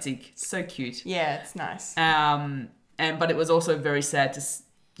romantic. So cute. Yeah, it's nice. But it was also very sad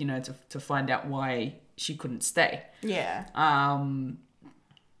to find out why she couldn't stay. Yeah.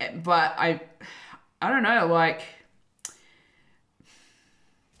 But I don't know, like,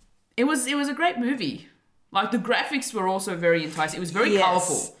 it was a great movie. Like, the graphics were also very enticing. It was very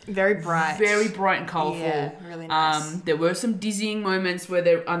colourful. Very bright. Very bright and colourful. Yeah, really nice. There were some dizzying moments where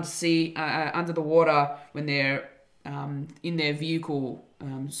they're under the water, when they're in their vehicle,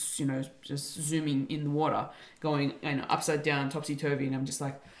 just zooming in the water, going upside down, topsy-turvy, and I'm just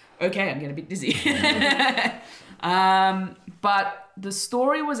like, okay, I'm getting a bit dizzy. But the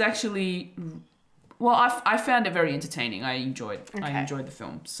story was actually, well, I found it very entertaining. I enjoyed the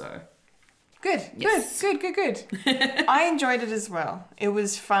film. So Good. I enjoyed it as well. It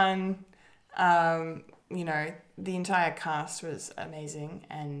was fun. You know, the entire cast was amazing,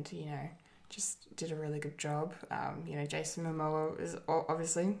 and you know, just did a really good job. You know, Jason Momoa is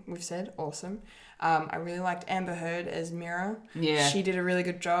obviously, we've said, awesome. I really liked Amber Heard as Mira. Yeah. She did a really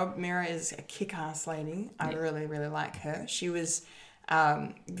good job. Mira is a kick-ass lady. I really, really like her. She was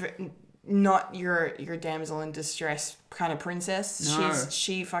not your damsel in distress kind of princess. No.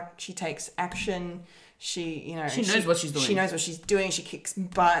 She takes action. She knows what she's doing. She knows what she's doing. She kicks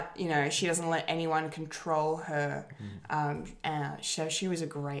butt. You know, she doesn't let anyone control her. So she was a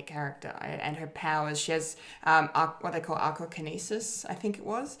great character. And her powers, she has what they call archokinesis, I think it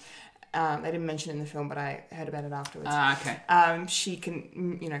was. They didn't mention it in the film, but I heard about it afterwards. okay. She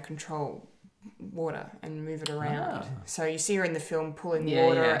can, you know, control water and move it around. So you see her in the film pulling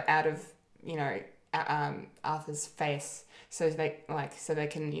water out of, you know, Arthur's face. So they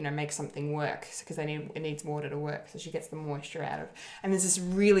can, you know, make something work because it needs water to work. So she gets the moisture out of. And there's this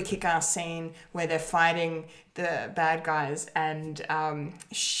really kick-ass scene where they're fighting the bad guys, and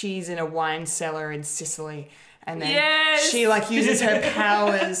she's in a wine cellar in Sicily, and then she uses her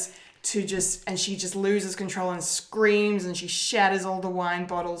powers to she just loses control and screams, and she shatters all the wine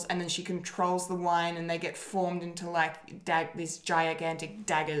bottles, and then she controls the wine, and they get formed into these gigantic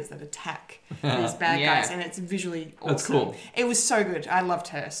daggers that attack these bad guys, and it's visually awesome. That's cool. It was so good. I loved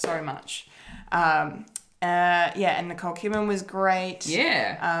her so much. And Nicole Kidman was great.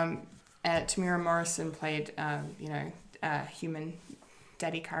 Yeah. Tamira Morrison played, human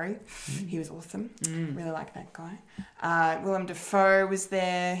Daddy Curry. He was awesome. Really like that guy. Willem Dafoe was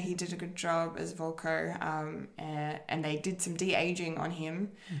there. He did a good job as Volko. And they did some de-aging on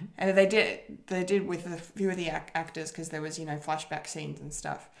him. And they did with a few of the actors, because there was, you know, flashback scenes and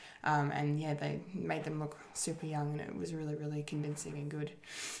stuff. They made them look super young, and it was really, really convincing and good.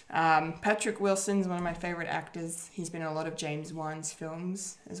 Patrick Wilson's one of my favourite actors. He's been in a lot of James Wan's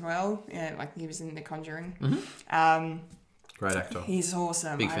films as well. Yeah, like he was in The Conjuring. Great actor. He's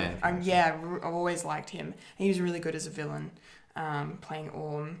awesome. Big fan. I've always liked him. He was really good as a villain, playing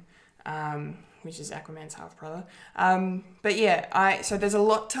Orm, which is Aquaman's half brother. So there's a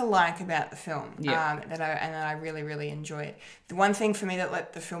lot to like about the film. That I really, really enjoy it. The one thing for me that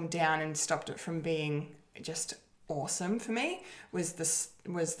let the film down and stopped it from being just awesome for me was the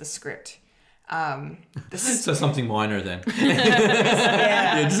script. So something minor then.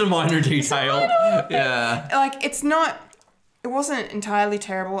 Yeah. Just a minor detail. Yeah. Like, it wasn't entirely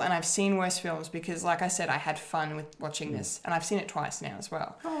terrible, and I've seen worse films because, like I said, I had fun with watching this, and I've seen it twice now as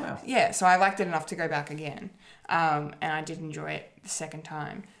well. Oh, wow. Yeah, so I liked it enough to go back again, and I did enjoy it the second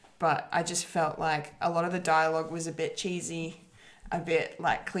time, but I just felt like a lot of the dialogue was a bit cheesy, a bit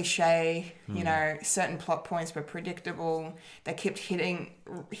like cliche, you know, certain plot points were predictable. They kept hitting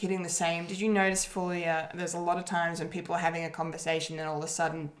the same. Did you notice, Fulia, there's a lot of times when people are having a conversation and all of a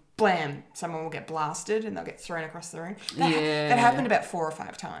sudden, blam, someone will get blasted and they'll get thrown across the room. That happened about 4 or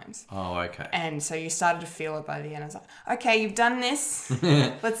 5 times. Oh, okay. And so you started to feel it by the end. I was like, okay, you've done this.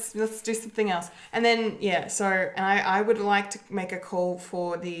 let's do something else. And then, I would like to make a call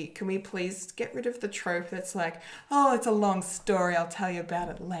for can we please get rid of the trope that's like, oh, it's a long story, I'll tell you about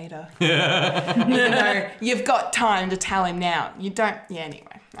it later. Even though you've got time to tell him now. You don't,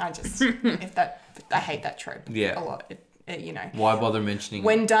 anyway. I hate that trope a lot. You know, why bother mentioning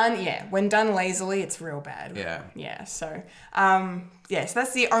when done lazily, it's real bad. So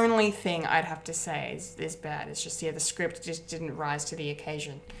that's the only thing I'd have to say is bad. It's just the script just didn't rise to the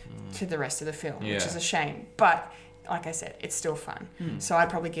occasion to the rest of the film, which is a shame, but like I said, it's still fun. So I'd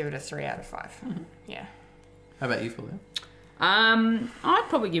probably give it a 3 out of 5. How about you, Phil? I'd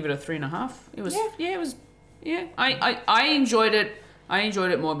probably give it a 3.5. It was I enjoyed it. I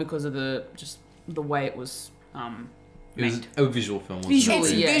enjoyed it more because of the way it was It was a visual film, wasn't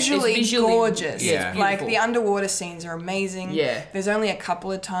It's visually gorgeous. Yeah. Like, the underwater scenes are amazing. Yeah. There's only a couple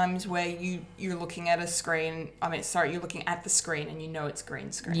of times where you're looking at a screen. You're looking at the screen and you know it's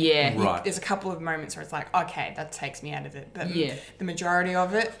green screen. Yeah. Right. There's a couple of moments where it's like, okay, that takes me out of it. But Yeah. the majority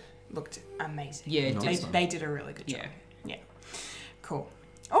of it looked amazing. Yeah, it did. They did a really good job. Yeah. Cool.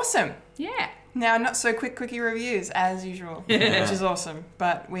 Awesome. Yeah. Now, not so quickie reviews as usual, which is awesome.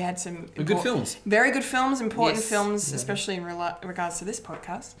 But we had some good films. Very good films, important Yes. films, especially in regards to this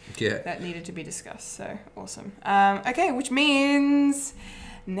podcast. Yeah. That needed to be discussed. So awesome. Okay, which means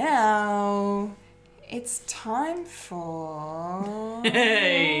now it's time for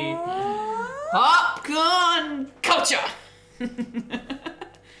Popcorn culture.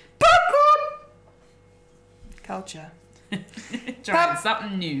 Popcorn culture. Trying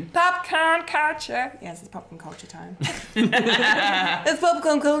something new. Popcorn culture. Yes, it's popcorn culture time. It's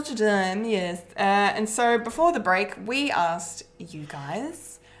popcorn culture time, yes. And so before the break, we asked you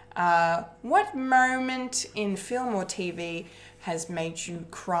guys, what moment in film or TV has made you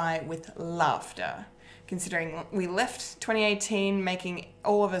cry with laughter? Considering we left 2018 making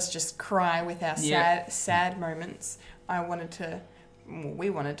all of us just cry with our sad moments, we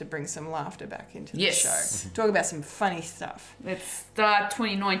wanted to bring some laughter back into the show. Talk about some funny stuff. Let's start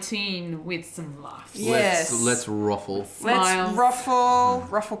 2019 with some laughs. Yes. Let's ruffle. Smiles. Let's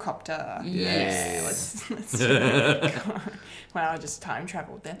rufflecopter. Yes. Let's Well, I just time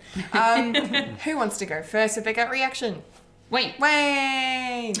traveled then. Who wants to go first with their gut reaction? Wait.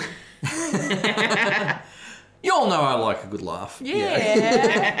 Wayne! You all know I like a good laugh.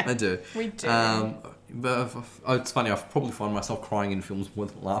 Yeah. I do. We do. But it's funny, I probably find myself crying in films more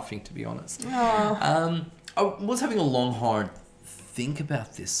than laughing, to be honest. Aww. I was having a long, hard think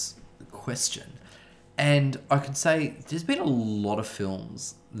about this question. And I could say there's been a lot of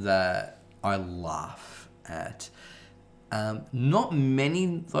films that I laugh at. Not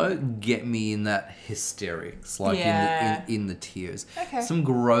many, though, get me in that hysterics, like in the tears. Okay. Some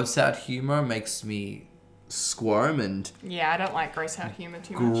gross out humor makes me squirm and Yeah, I don't like gross out humour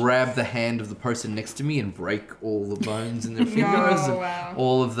too much. grab the hand of the person next to me and break all the bones in their fingers and wow.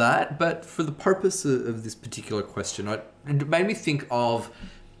 all of that. But for the purpose of this particular question, it made me think of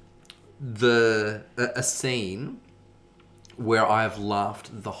a scene where I have laughed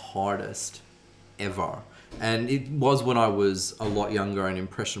the hardest ever. And it was when I was a lot younger and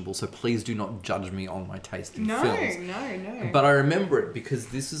impressionable, so please do not judge me on my taste in films. No. But I remember it because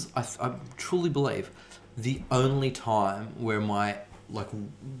this is, I truly believe, the only time where my,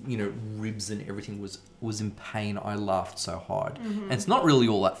 ribs and everything was in pain. I laughed so hard. Mm-hmm. And it's not really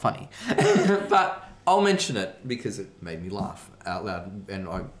all that funny. But I'll mention it because it made me laugh out loud and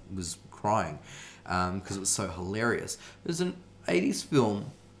I was crying because it was so hilarious. There's an 80s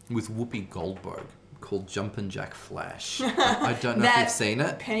film with Whoopi Goldberg called Jumpin' Jack Flash. I don't know if you've seen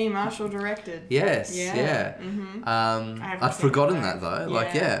it. Penny Marshall directed. Yes, yeah. Mm-hmm. I'd forgotten that though.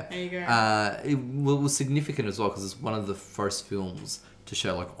 There you go. It was significant as well because it's one of the first films to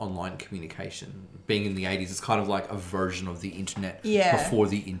show like online communication. Being in the 80s, it's kind of like a version of the internet before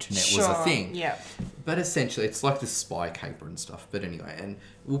the internet was a thing. Yeah. But essentially, it's like this spy caper and stuff. But anyway, and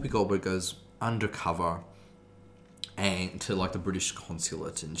Whoopi Goldberg goes undercover and to like the British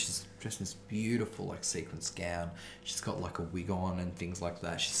consulate, and she's dressed in this beautiful like sequence gown. She's got like a wig on and things like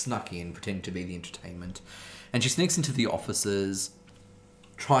that. She snuck in, pretending to be the entertainment, and she sneaks into the offices,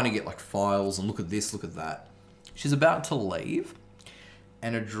 trying to get like files and look at this, look at that. She's about to leave,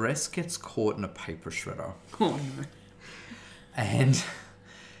 and her dress gets caught in a paper shredder. Oh no. And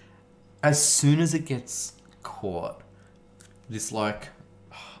as soon as it gets caught, this like,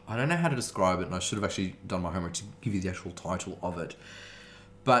 I don't know how to describe it, and I should have actually done my homework to give you the actual title of it.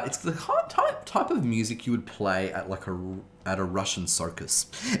 But it's the type of music you would play at like at a Russian circus,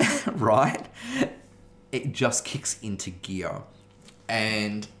 right? It just kicks into gear,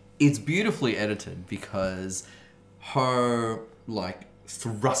 and it's beautifully edited because her like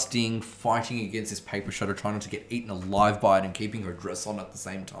thrusting, fighting against this paper shredder, trying not to get eaten alive by it and keeping her dress on at the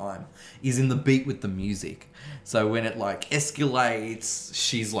same time is in the beat with the music. So when it like escalates,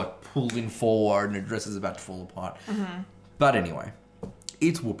 she's like pulling forward and her dress is about to fall apart. Mm-hmm. But anyway,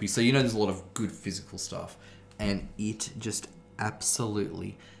 it's Whoopi, so you know there's a lot of good physical stuff, and it just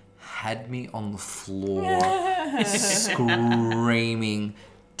absolutely had me on the floor screaming,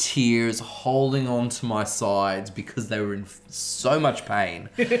 tears holding on to my sides because they were in so much pain.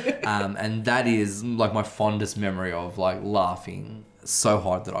 And that is like my fondest memory of like laughing so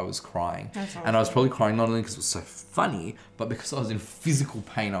hard that I was crying. Awesome. And I was probably crying not only because it was so funny, but because I was in physical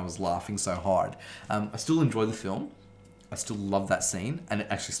pain, I was laughing so hard. I still enjoy the film. I still love that scene, and it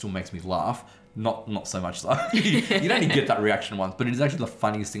actually still makes me laugh. Not so much though. You don't even get that reaction once, but it is actually the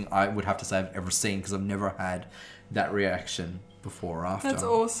funniest thing I would have to say I've ever seen because I've never had that reaction before or after. That's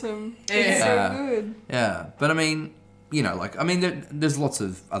awesome. It's so good. Yeah, but I mean, you know, like, I mean, there's lots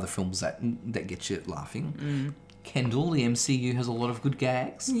of other films that get you laughing. Mm. Kendall, the MCU has a lot of good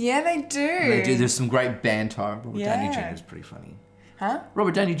gags. Yeah, they do. They do. There's some great banter. Robert Downey Jr. is pretty funny. Huh?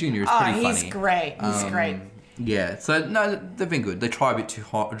 Robert Downey Jr. is pretty funny. He's great. He's great. Yeah, so no, they've been good. They try a bit too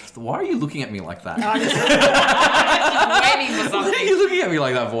hard. Why are you looking at me like that? Waiting for What are something. you looking at me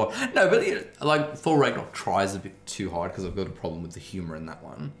like that for? No, but like Thor Ragnarok tries a bit too hard because I've got a problem with the humor in that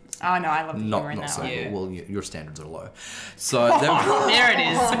one. Oh no, I love the humor in Not that so. one. Yeah. Well, your standards are low. So they're- There it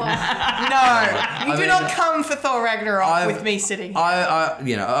is. No, you do mean, not come for Thor Ragnarok I've- with me sitting here.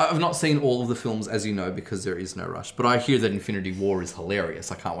 I've not seen all of the films, as you know, because there is no rush. But I hear that Infinity War is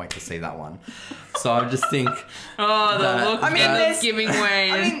hilarious. I can't wait to see that one. So I just think, Oh, the That- look I mean, of there's- giving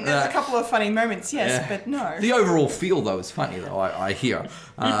way. I mean, there's a couple of funny moments, yes, Yeah. but no. the overall feel though is funny though. I hear.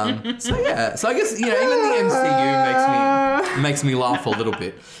 So yeah. So I guess even the MCU makes me laugh a little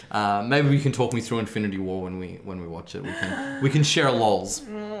bit. Maybe we can talk me through Infinity War when we watch it. We can share lols.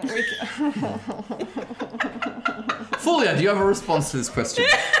 Fulia, do you have a response to this question?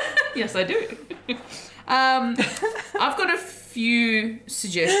 Yes, I do. I've got a few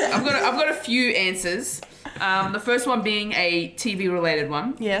suggestions. I've got a few answers. The first one being a TV related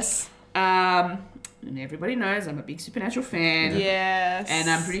one. Yes. And everybody knows I'm a big Supernatural fan. Yes. And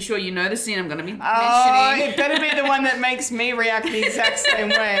I'm pretty sure you know the scene I'm going to be Oh, mentioning. it better be the one that makes me react the exact same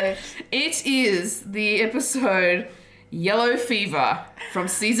way. It is the episode Yellow Fever from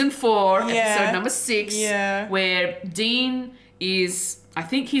season 4, Yeah. episode number 6, Yeah. where Dean is, I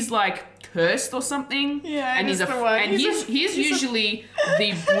think he's like cursed or something. Yeah, and he's he's the one. and he's usually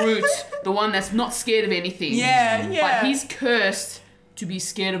the brute, the one that's not scared of anything. Yeah, yeah. But he's cursed to be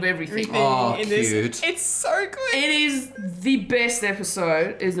scared of everything. Oh, in this. cute. It's so good. It is the best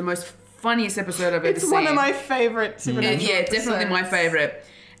episode. It is the most funniest episode I've ever It's seen. one of my favorite Supernatural Yeah, definitely my episodes. favorite.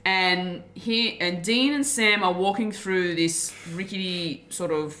 And Dean and Sam are walking through this rickety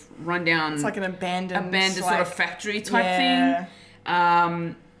sort of rundown, It's like an abandoned sort of factory type Yeah.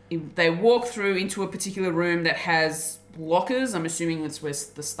 thing. They walk through into a particular room that has lockers. I'm assuming it's where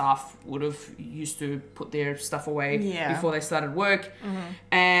the staff would have used to put their stuff away Yeah. before they started work.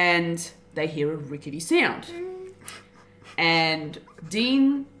 And they hear a rickety sound. And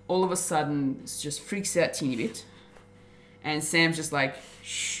Dean all of a sudden just freaks out a teeny bit. And Sam's just like,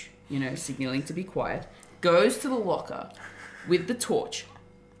 shh, signaling to be quiet. Goes to the locker with the torch,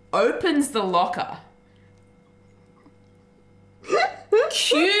 opens the locker.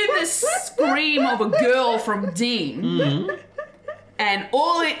 Cue the scream of a girl from Dean. And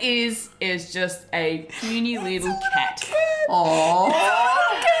all it is just a puny little cat. Aww.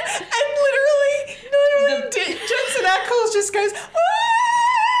 And literally, Jensen Ackles just goes,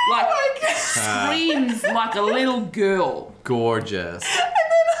 Like, oh my God. screams like a little girl. Gorgeous.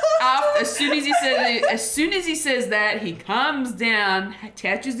 As soon as he says that, he calms down,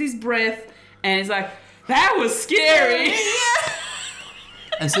 catches his breath, and he's like, "That was scary."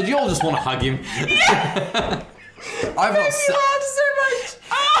 And so do you all just want to hug him? I've not He laughed so much.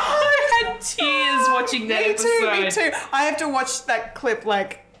 Oh, I had tears watching that episode. Me too. I have to watch that clip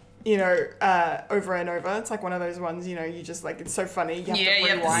over and over. It's like one of those ones, you just like, it's so funny. You have Yeah, to you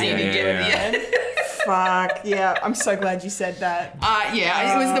have to rewind see it Yeah. again. Fuck, yeah. I'm so glad you said that.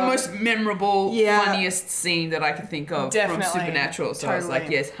 Yeah, it was the most memorable, Yeah. funniest scene that I could think of Definitely. from Supernatural. So I was like,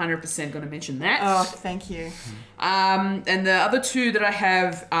 Totally. yes, 100% going to mention that. Oh, thank you. And the other two that I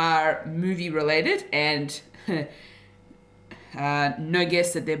have are movie related, and no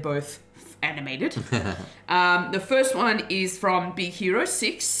guess that they're both animated. The first one is from Big Hero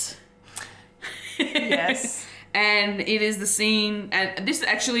 6. Yes. And it is the scene, and this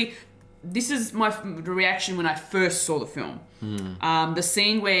is my reaction when I first saw the film. The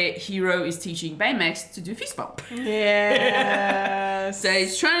scene where Hero is teaching Baymax to do fist bump. Yes. So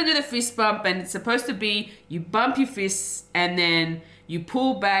he's trying to do the fist bump, and it's supposed to be you bump your fists and then you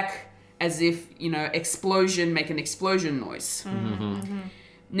pull back as if, make an explosion noise.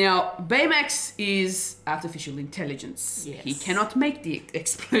 Now, Baymax is artificial intelligence. Yes. He cannot make the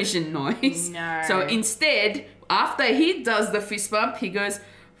explosion noise. No. So instead, after he does the fist bump, he goes,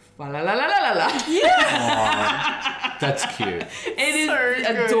 fa la la la la la la. That's cute. It is So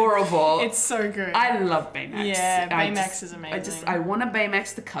good. adorable. It's so good. I love Baymax. Yeah, I Baymax is amazing. I want a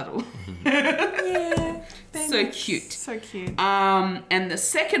Baymax to cuddle. yeah. So Baymax. cute. So cute. And the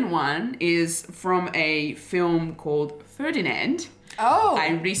second one is from a film called Ferdinand. Oh.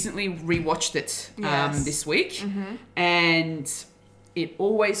 I recently rewatched it Yes. this week, and it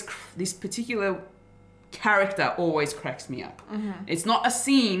always this particular character always cracks me up. It's not a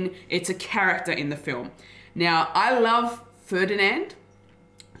scene; it's a character in the film. Now, I love Ferdinand,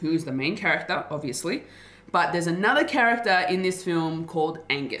 who's the main character, obviously, but there's another character in this film called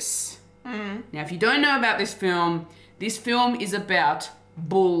Angus. Now, if you don't know about this film is about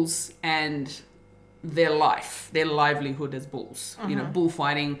bulls and their life, their livelihood as bulls.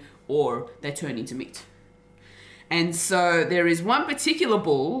 Bullfighting, or they turn into meat. And so there is one particular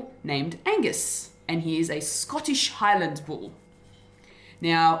bull named Angus, and he is a Scottish Highland bull.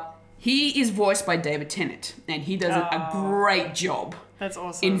 Now, he is voiced by David Tennant, and he does a great job That's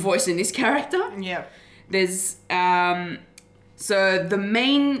awesome. in voicing this character. Yeah. There's so the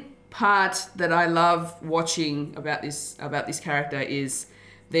main part that I love watching about this character is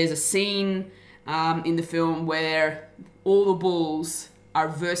there's a scene in the film where all the bulls are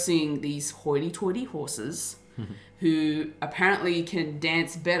versing these hoity-toity horses who apparently can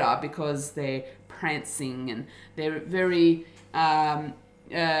dance better because they're prancing and they're very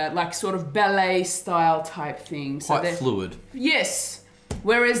like sort of ballet style type thing. Quite they're fluid. Yes.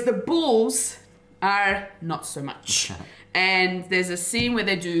 Whereas the bulls are not so much. And there's a scene where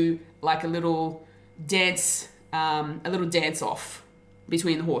they do like a little dance off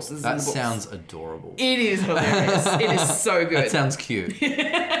between the horses and That the bulls. sounds adorable. It is hilarious. It is so good. That sounds cute.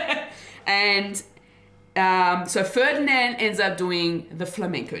 And so Ferdinand ends up doing the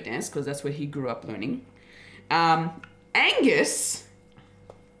flamenco dance because that's what he grew up learning. Angus,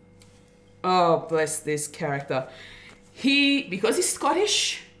 oh bless this character, because he's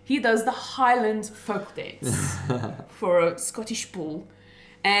Scottish, he does the Highland folk dance for a Scottish bull,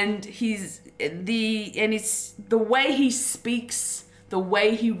 and it's the way he speaks, the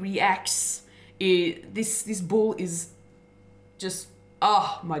way he reacts. This bull is just,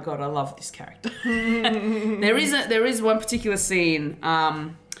 oh my god, I love this character. There is one particular scene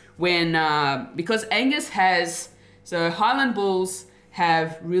when because Angus so Highland bulls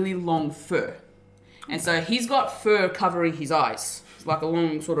have really long fur, and so he's got fur covering his eyes. It's like a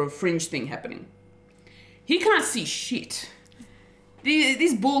long sort of fringe thing happening. He can't see shit.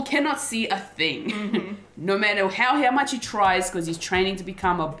 This bull cannot see a thing, no matter how much he tries, because he's training to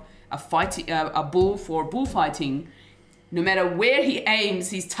become a bull for bullfighting. No matter where he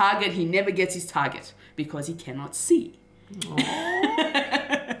aims his target, he never gets his target because he cannot see.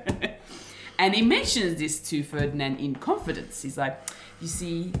 And he mentions this to Ferdinand in confidence. He's like, "You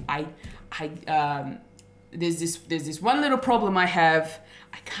see, there's this one little problem I have.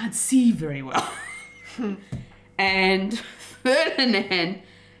 I can't see very well." And Ferdinand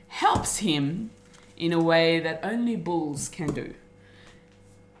helps him in a way that only bulls can do.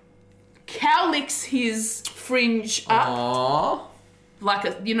 Cowlicks his fringe up. Aww.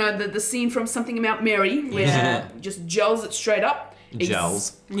 Like the scene from Something About Mary, where just gels it straight up.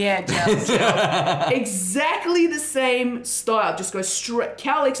 Gels. Yeah, gels. Exactly the same style. Just goes straight,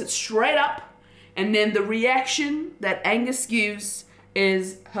 cowlicks it straight up, and then the reaction that Angus gives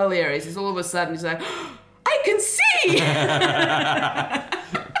is hilarious. It's all of a sudden he's like, "I can see."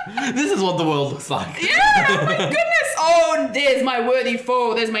 This is what the world looks like. Yeah, oh my goodness. Oh, there's my worthy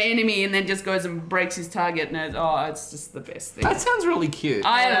foe. There's my enemy, and then just goes and breaks his target, and it's just the best thing. That sounds really cute.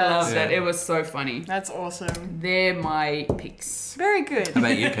 I loved Yeah. it. It was so funny. That's awesome. They're my picks. Very good. How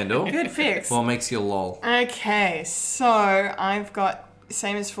about you, Kendall? Good fix. What makes you lol? Okay, so I've got,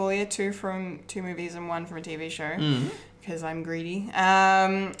 same as Fulia, 2 from 2 movies and 1 from a TV show. Because I'm greedy.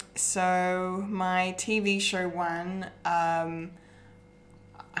 So my TV show 1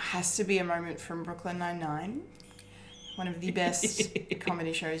 has to be a moment from Brooklyn Nine-Nine. One of the best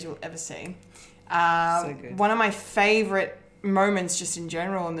comedy shows you'll ever see. So good. One of my favorite moments just in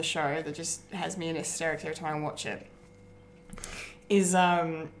general in the show that just has me in hysterics every time I watch it is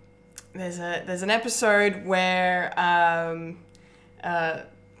there's an episode where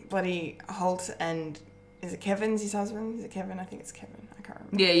bloody Holt and is it Kevin's his husband? Is it Kevin? I think it's Kevin. I can't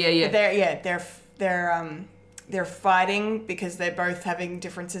remember. Yeah. But they're fighting because they're both having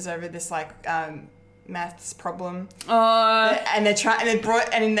differences over this maths problem. And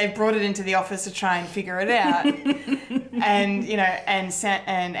they brought it into the office to try and figure it out. And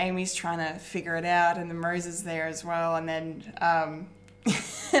and Amy's trying to figure it out, and then Rose is there as well, and then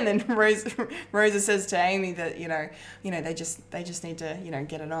Rosa says to Amy that they just need to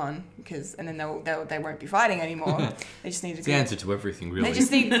get it on and then they won't be fighting anymore. They just need to. It's the answer to everything, really. They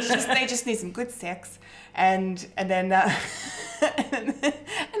just need some good sex, and then and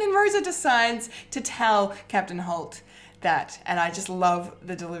then Rosa decides to tell Captain Holt that, and I just love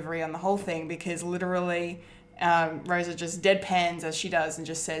the delivery on the whole thing because literally. Rosa just deadpans as she does and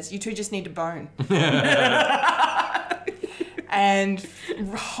just says, "You two just need to bone." And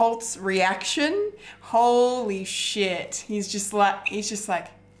Holt's reaction, holy shit! He's just like,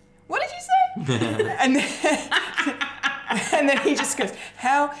 "What did you say?" and then he just goes,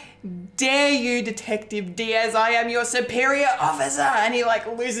 "How dare you, Detective Diaz? I am your superior officer." And he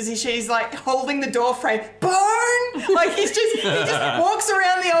loses his shit. He's holding the door frame, bone. He just walks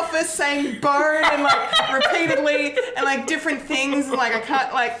around the office saying bone and repeatedly and different things. And I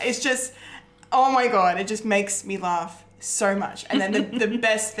can't it's just. Oh my God, it just makes me laugh so much. And then the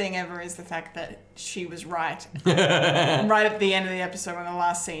best thing ever is the fact that she was right. Right at the end of the episode, one of the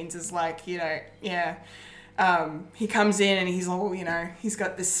last scenes is like, you know, he comes in and he's all, you know, he's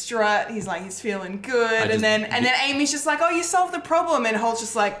got this strut. He's like, he's feeling good. And then Amy's just like, oh, you solved the problem. And Holt's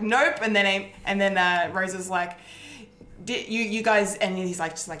just like, nope. And then Rosa's like, you guys, and he's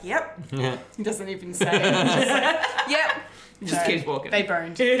like, just like, yep. Yeah. He doesn't even say it. He's just like, yep. Just keeps walking. They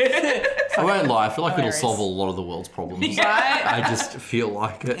burned. I won't lie. I feel like Hilarious. it'll solve a lot of the world's problems. Right? I just feel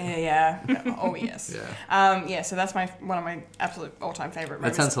like it. Yeah. Oh yes. Yeah. So that's one of my absolute all-time favorite That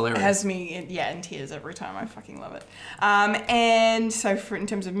moments. sounds hilarious. It has me in tears every time. I fucking love it. And so in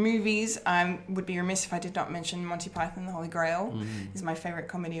terms of movies, I would be remiss if I did not mention Monty Python: The Holy Grail. Is my favorite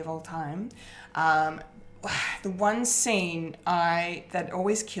comedy of all time. The one scene that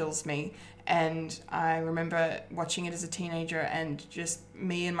always kills me. And I remember watching it as a teenager and just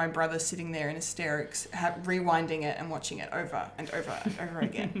me and my brother sitting there in hysterics, rewinding it and watching it over and over and over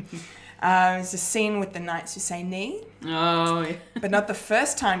again. It's a scene with the knights who say knee. Oh, yeah. But not the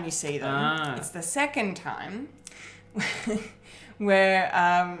first time you see them. It's the second time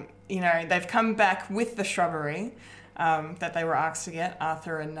where, you know, they've come back with the shrubbery that they were asked to get.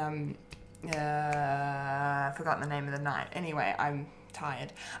 Arthur and, I've forgotten the name of the knight. Anyway, I'm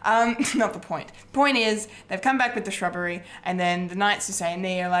tired. Not the point. The point is, they've come back with the shrubbery, and then the knights who say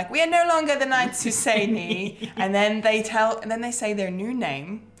knee are like, we are no longer the knights who say knee. And then they say their new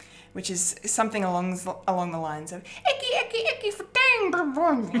name, which is something along the lines of icky for dang.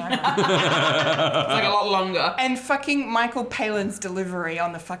 It's like a lot longer. And fucking Michael Palin's delivery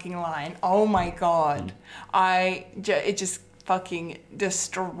on the fucking line. Oh my God. It just fucking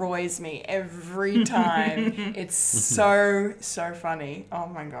destroys me every time. It's so funny. Oh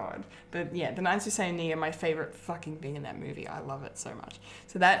my God. But yeah, The Knights Who Say Knee are my favorite fucking thing in that movie. I love it so much.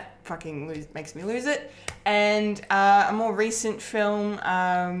 So that fucking makes me lose it. And a more recent film,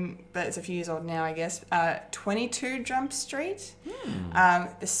 but it's a few years old now, I guess, 22 Jump Street.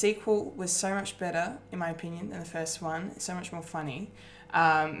 The sequel was so much better, in my opinion, than the first one. It's so much more funny.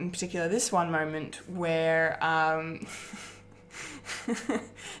 In particular, this one moment where...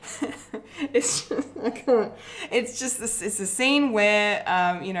 it's a scene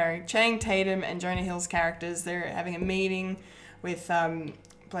where you know, Channing Tatum and Jonah Hill's characters, they're having a meeting with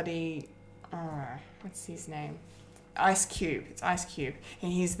what's his name? Ice Cube. It's Ice Cube,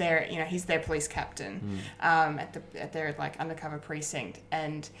 and he's their police captain at their like undercover precinct.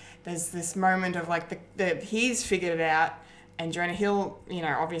 And there's this moment of like he's figured it out, and Jonah Hill, you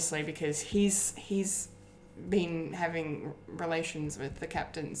know, obviously because he's been having relations with the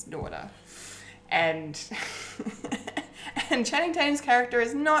captain's daughter, and Channing Tatum's character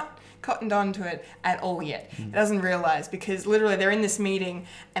is not cottoned on to it at all yet. He doesn't realize, because literally they're in this meeting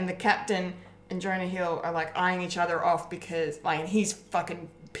and the captain and Jonah Hill are like eyeing each other off because like, and he's fucking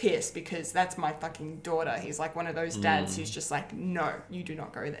pissed because that's my fucking daughter. He's like one of those dads who's just like, no, you do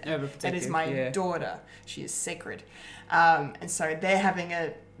not go there. That is my daughter. She is sacred. And so they're having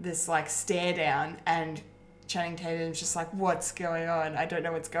this like stare down, and Channing Tatum's just like, what's going on? I don't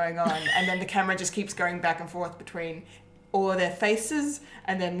know what's going on. And then the camera just keeps going back and forth between all of their faces,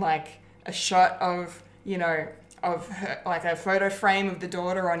 and then like a shot of, you know, of her, like a photo frame of the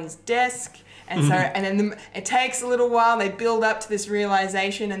daughter on his desk. And so, and then it takes a little while, they build up to this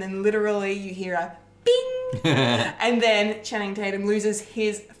realization, and then literally you hear a bing, and then Channing Tatum loses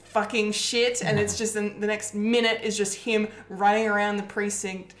his fucking shit, and it's just, the next minute is just him running around the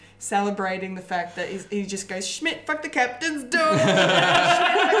precinct celebrating the fact that he just goes, Schmidt, fuck the captain's dog. Schmidt, fuck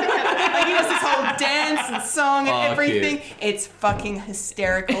the captain. Like he does this whole dance and song and everything. Cute. It's fucking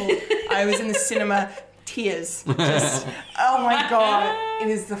hysterical. I was in the cinema, tears. Just, oh my God. It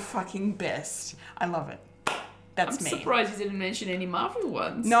is the fucking best. I love it. That's I'm me. surprised you didn't mention any Marvel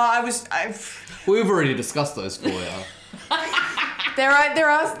ones. No, We've already discussed those for you. There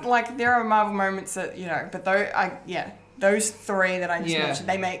are Marvel moments that, you know, but those three that I just mentioned,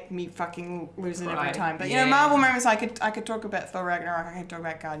 they make me fucking lose it every time. But you know, Marvel moments, I could talk about Thor Ragnarok. I could talk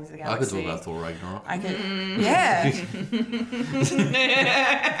about Guardians of the Galaxy. I could talk about Thor Ragnarok. I could, yeah.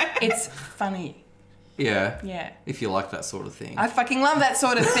 It's funny. Yeah. Yeah. If you like that sort of thing. I fucking love that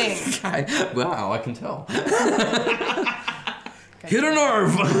sort of thing. Wow, I can tell. Hit a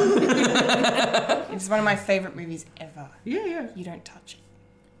nerve. It's one of my favorite movies ever. Yeah. You don't touch it.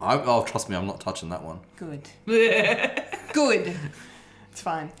 Oh, trust me, I'm not touching that one. Good. Good. It's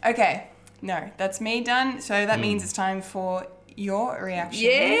fine. Okay. No, that's me done. So that means it's time for your reactions.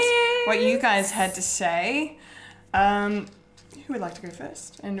 Yes. What you guys had to say. Who Who would like to go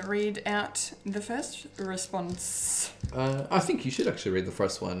first and read out the first response? I think you should actually read the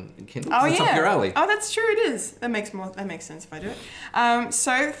first one, Kendall. Oh, That's yeah. up your alley. Oh, that's true. It is. That makes sense if I do it.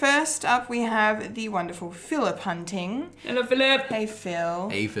 So first up, we have the wonderful Philip Hunting. Hello, Philip. Hey, Phil.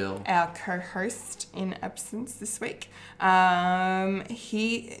 Hey, Phil. Our co-host in absence this week.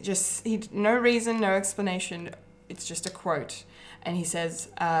 He no reason, no explanation. It's just a quote, and he says,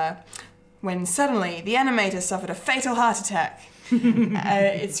 "When suddenly the animator suffered a fatal heart attack."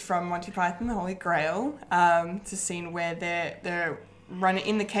 It's from Monty Python, The Holy Grail. It's a scene where they're running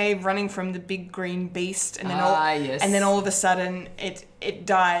in the cave, running from the big green beast, and then and then all of a sudden it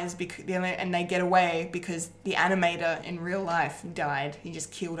dies and they get away because the animator in real life died. He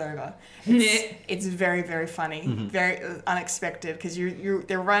just keeled over. It's very, very funny, very unexpected, because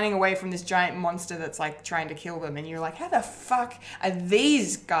they're running away from this giant monster that's like trying to kill them, and you're like, how the fuck are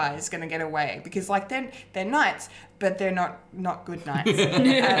these guys gonna get away? Because like they're knights, but they're not good knights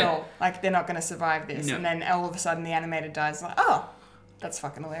at all. Like they're not gonna survive this. No. And then all of a sudden the animator dies. Like, oh, that's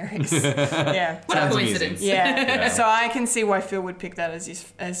fucking hilarious. Yeah. What a Sounds coincidence. amusing. Yeah. So I can see why Phil would pick that as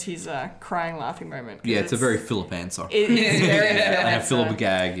his crying, laughing moment. 'Cause Yeah, it's a very Philip answer. It is very Phil. and a answer. Philip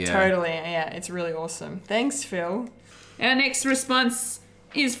gag, yeah. Totally. Yeah, it's really awesome. Thanks, Phil. Our next response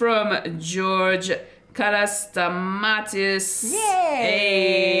is from George Karastamatis. Yay!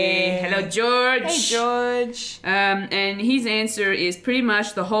 Hey, hello, George. Hey, George. And his answer is pretty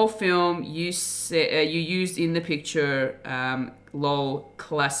much the whole film you used in the picture. LOL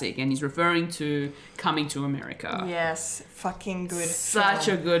classic, and he's referring to Coming to America. Yes, fucking good. Such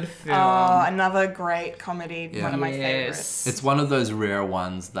film. a good film. Oh, another great comedy. Yeah. One of my Yes. favorites. It's one of those rare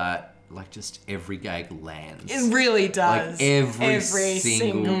ones that, like, just every gag lands. It really does. Like, every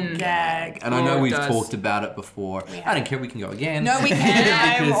single gag. And I know Oh, it we've does. talked about it before. I don't care, we can go again. No, we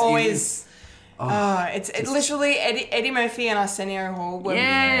can. I'm Because always. It's literally Eddie Murphy and Arsenio Hall were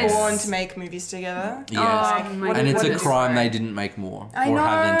Yes. born to make movies together. Yes. Oh, my And it's a goodness. crime they didn't make more. I or know,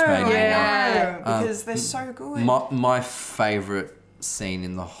 haven't made more. I know, because they're so good. My favourite scene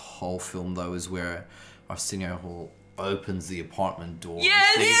in the whole film, though, is where Arsenio Hall opens the apartment door.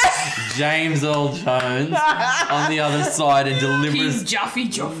 Yes! and sees James Earl Jones on the other side and delivers He's Juffy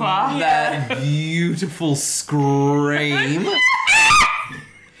Joffa. that beautiful scream.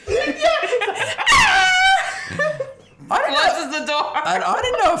 Closes the door. And I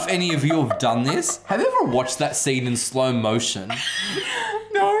don't know if any of you have done this. Have you ever watched that scene in slow motion?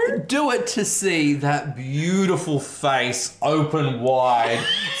 No. Do it to see that beautiful face open wide,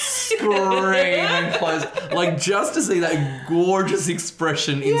 scream and close. Like, just to see that gorgeous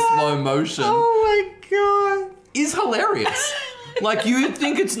expression in slow motion Oh my god. is hilarious. Like, you'd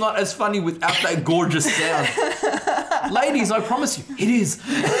think it's not as funny without that gorgeous sound. Ladies, I promise you, it is.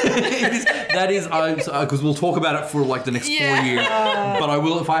 It is. That is, because we'll talk about it for like the next 4 years. But I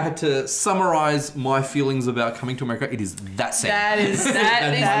will, if I had to summarize my feelings about Coming to America, it is that scene. That is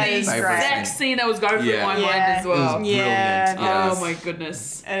That is that the is favorite exact scene. scene that was going through Yeah. my mind Yeah. as well. It was Yeah, brilliant. that Oh was- my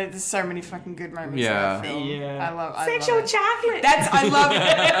goodness. There's so many fucking good moments Yeah. in that film. Yeah. I love it. chocolate. I love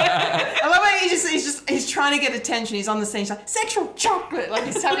how he's trying to get attention. He's on the scene. He's like, sexual chocolate. Like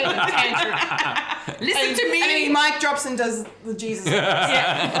he's having a tantrum. Listen to me. And then Mike drops and does the Jesus.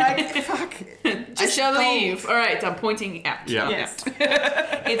 Yeah. Like, fuck. I shall don't- leave. All right, I'm pointing out. Yeah. Yes.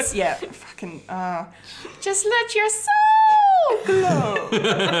 It's, fucking, just let your soul glow.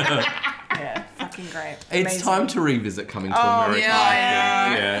 Yeah, fucking great. It's Amazing. time to revisit Coming to Oh, America.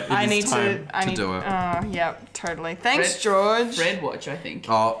 yeah. It I is need time to do it. Oh, yeah, totally. Thanks, Fred- George. Fred Watch, I think.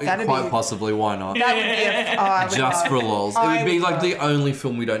 Oh, That'd quite be- possibly. Why not? That would be I would Just love. for lols. It I would be would like love. the only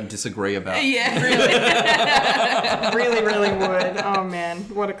film we don't disagree about. Yeah. Really, really would. Oh man,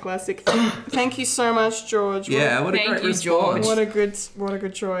 what a classic. Thank you so much, George. Yeah, what a Thank great you, response. George. What a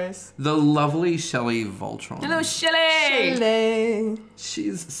good choice. The lovely Shelley Voltron. Hello, Shelley. Hello.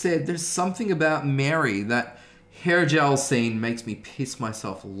 She's said there's something about Mary, that hair gel scene makes me piss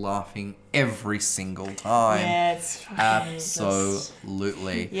myself laughing every single time. Yeah, it's fucking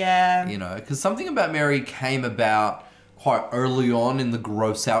Absolutely. Yeah. You know, because something about Mary came about quite early on in the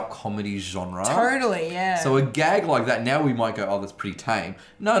gross out comedy genre. Totally, yeah. So a gag like that, now we might go, oh, that's pretty tame.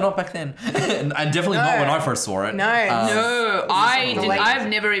 No, not back then. and definitely not when I first saw it. No. No, I didn't. Late. I've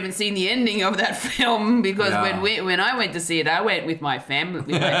never even seen the ending of that film because Yeah. when I went to see it, I went with my family, with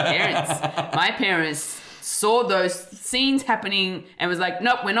my parents. My parents saw those scenes happening and was like,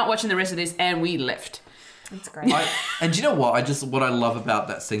 "Nope, we're not watching the rest of this," and we left. It's great. And do you know what? What I love about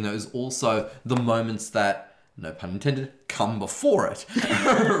that scene though is also the moments that no pun intended, come before it.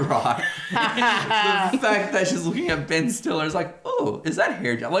 Right? The fact that she's looking at Ben Stiller is like, oh, is that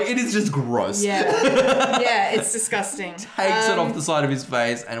hair gel? Like, it is just gross. Yeah. Yeah, it's disgusting. Takes it off the side of his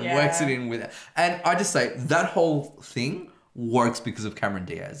face and yeah. works it in with it. And I just say, that whole thing works because of Cameron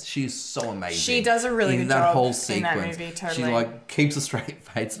Diaz. She's so amazing. She does a really in good that job whole in sequence. that movie, totally. She like keeps a straight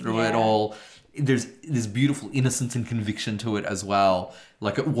face through it Yeah. all. There's this beautiful innocence and conviction to it as well.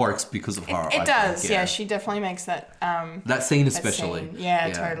 Like, it works because of her. It I does, think, yeah. She definitely makes that. That scene especially. Scene.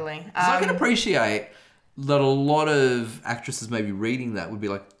 Yeah, totally. 'Cause I can appreciate that a lot of actresses maybe reading that would be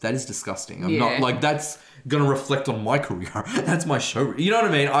like, that is disgusting. I'm not like, that's gonna reflect on my career. That's my show. You know what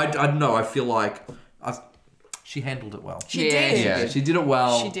I mean? I don't know. I feel like she handled it well. She did. Yeah, she did it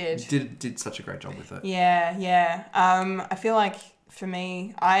well. She did. Did such a great job with it. Yeah, yeah. I feel like for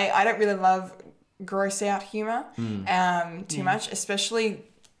me, I don't really love gross out humor too much, especially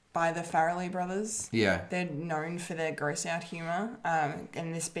by the Farrelly brothers. Yeah. They're known for their gross out humor.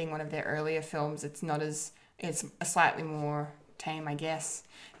 And this being one of their earlier films, it's a slightly more tame, I guess,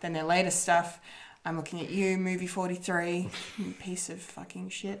 than their later stuff. I'm looking at you, movie 43, you piece of fucking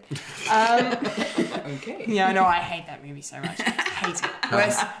shit. Okay. Yeah, I know, I hate that movie so much. I hate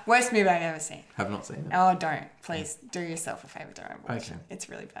it. Worst movie I've ever seen. Have not seen it. Oh, don't. Please do yourself a favour. Don't watch Okay. it. It's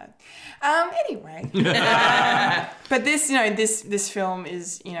really bad. Anyway. But this, this film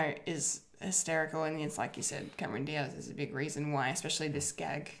is hysterical. And it's like you said, Cameron Diaz is a big reason why, especially this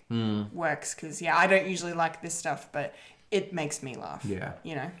gag works. Because, I don't usually like this stuff, but it makes me laugh. Yeah.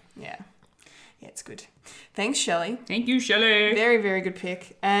 Yeah. Yeah, it's good. Thanks, Shelley. Thank you, Shelley. Very, very good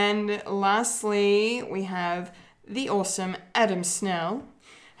pick. And lastly, we have the awesome Adam Snell.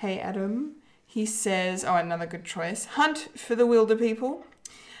 Hey, Adam. He says, another good choice. Hunt for the Wilder People.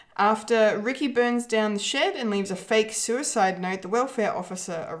 After Ricky burns down the shed and leaves a fake suicide note, the welfare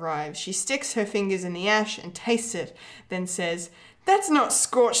officer arrives. She sticks her fingers in the ash and tastes it, then says, "That's not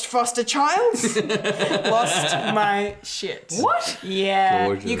scorched foster child." Lost my shit. What? Yeah.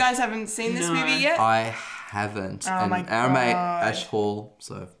 Gorgeous. You guys haven't seen this movie yet? I haven't. Oh and my our mate God. Ash Hall,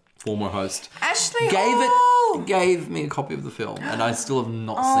 so former host, Ashley Hall! gave me a copy of the film, and I still have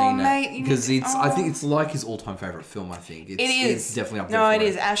not Oh, seen mate, it you because need- I think it's like his all-time favorite film. I think It is. It's definitely up there. No, for it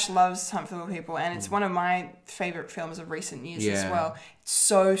is. Ash loves Hunt for the People, and it's one of my favorite films of recent years as Yeah. well. It's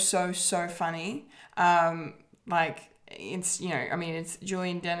so funny. It's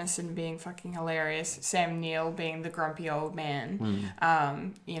Julian Dennison being fucking hilarious, Sam Neill being the grumpy old man,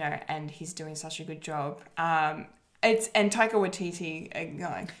 and he's doing such a good job. And Taika Waititi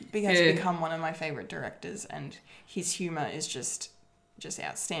has become one of my favorite directors, and his humor is just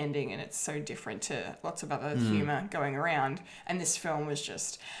outstanding, and it's so different to lots of other humor going around. And this film was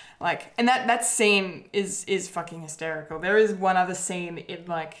just and that scene is fucking hysterical. There is one other scene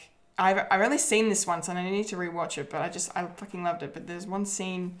I've only seen this once, and I need to rewatch it, but I fucking loved it. But there's one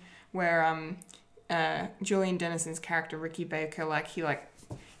scene where Julian Dennison's character Ricky Baker he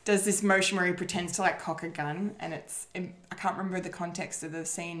does this motion where he pretends to cock a gun, and I can't remember the context of the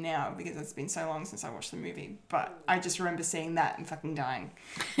scene now because it's been so long since I watched the movie, but I just remember seeing that and fucking dying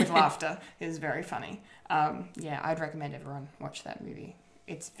with laughter. It was very funny. I'd recommend everyone watch that movie.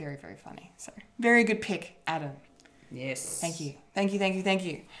 It's very, very funny. So very good pick, Adam. Yes. Thank you.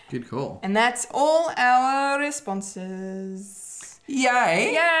 Good call. And that's all our responses.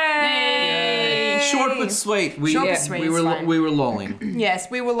 Yay! Yay! Short but sweet. Short but sweet, We it's were fine. we were lolling. Yes,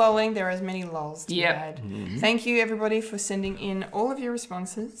 we were lolling. There are as many lols to be Yep. had. Thank you, everybody, for sending in all of your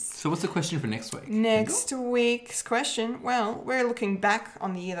responses. So what's the question for next week? Next week's question, well, we're looking back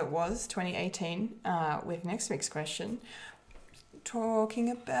on the year that was, 2018, with next week's question. Talking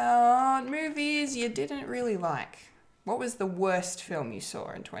about movies you didn't really like. What was the worst film you saw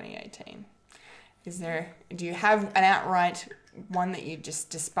in 2018? Do you have an outright one that you just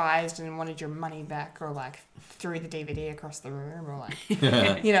despised and wanted your money back, or threw the DVD across the room, or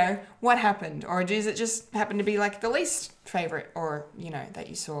what happened? Or does it just happen to be the least favourite, or, that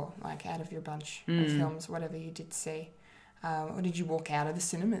you saw out of your bunch of films, whatever you did see? Or did you walk out of the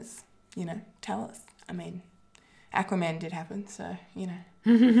cinemas? Tell us. I mean, Aquaman did happen, so,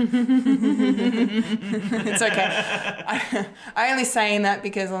 It's okay. I only saying that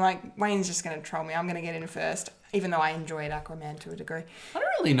because I'm Wayne's just going to troll me. I'm going to get in first, even though I enjoyed Aquaman to a degree. I don't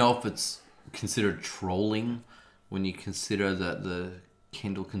really know if it's considered trolling when you consider that the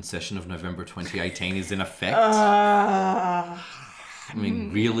Kindle concession of November 2018 is in effect. I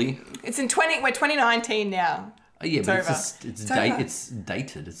mean, really? It's we're 2019 now. Yeah, but over. it's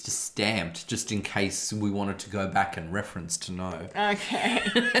dated. It's just stamped, just in case we wanted to go back and reference to know Okay.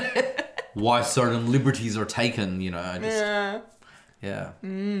 why certain liberties are taken. Yeah.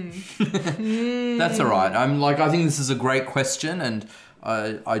 That's all right. I think this is a great question, and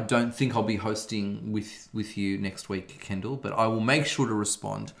I don't think I'll be hosting with you next week, Kendall, but I will make sure to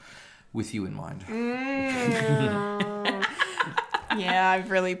respond with you in mind. Yeah, I've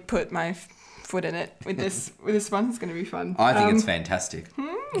really put my foot in it with this one. It's going to be fun. I think it's fantastic.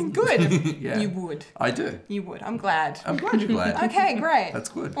 Good. Yeah. You would. I do. You would. I'm glad. I'm glad you're glad. Okay, great. That's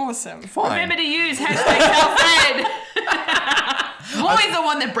good. Awesome. Fine. Remember to use #TellFred. I'm always the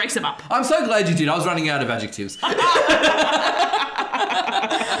one that breaks them up. I'm so glad you did. I was running out of adjectives.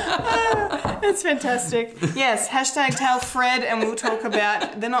 That's fantastic. Yes, #TellFred, and we'll talk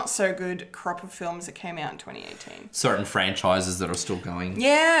about the not so good crop of films that came out in 2018. Certain franchises that are still going.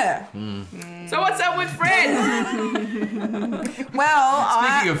 Yeah. So what's up with Fred?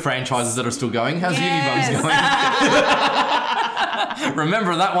 Well, Speaking of franchises that are still going, how's Yes. Unibums going?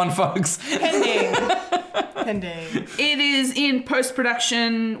 Remember that one, folks. pending. It is in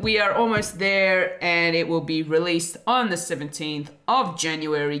post-production. We are almost there, and it will be released on the 17th of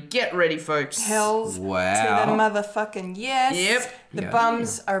January. Get ready, folks. Hells Wow. to the motherfucking yes. Yep. The Yeah.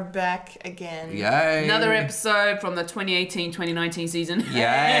 bums are back again. Yay. Another episode from the 2018-2019 season.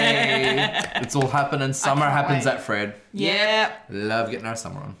 Yay. It's all happening. Summer can't happens wait. at Fred. Yep. Love getting our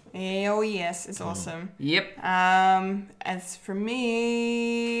summer on. Oh yes, it's awesome. Yep. As for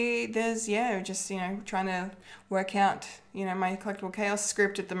me, there's just trying to work out my Collectible Chaos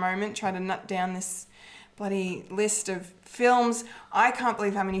script at the moment. Try to nut down this bloody list of films. I can't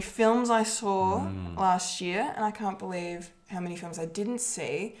believe how many films I saw last year, and I can't believe how many films I didn't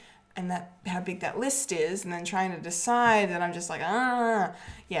see, and how big that list is. And then trying to decide, and I'm just like,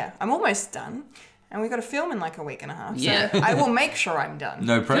 yeah, I'm almost done. And we've got to film in like a week and a half. Yeah. So I will make sure I'm done.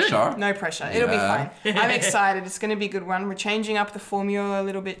 No pressure. No pressure. It'll be Yeah. fine. I'm excited. It's going to be a good one. We're changing up the formula a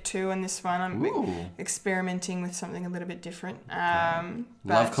little bit too on this one. I'm Ooh. experimenting with something a little bit different. Love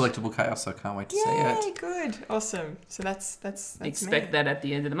but- Collectible Chaos. I can't wait to see Yay, it. good. Awesome. So that's Expect me. that at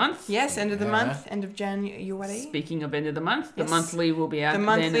the end of the month. Yes, end of the Yeah. month, end of January. Speaking of end of the month, the Yes. monthly will be out The then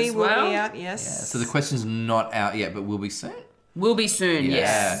monthly as will well. be out, yes. Yeah, so the question's not out yet, but will be soon. Will be soon, Yeah.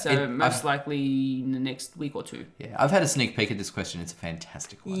 yes. So It- most likely in the next week or two. Yeah, I've had a sneak peek at this question. It's a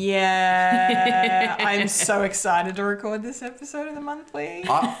fantastic one. Yeah. I'm so excited to record this episode of the monthly.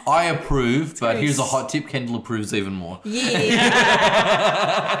 I approve, but gonna here's a be hot tip. Kendall approves even more. Yeah.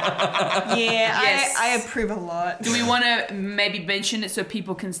 Yes. I approve a lot. Do we want to maybe mention it so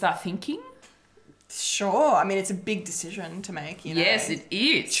people can start thinking? Sure. I mean, it's a big decision to make, Yes, it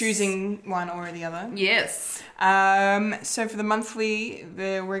is. Choosing one or the other. Yes. So for the monthly,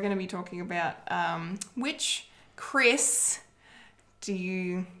 we're going to be talking about which Chris do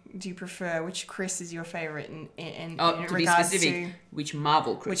you prefer? Which Chris is your favorite in To be regards specific, to which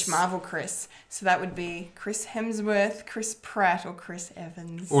Marvel Chris? which Marvel Chris? So that would be Chris Hemsworth, Chris Pratt, or Chris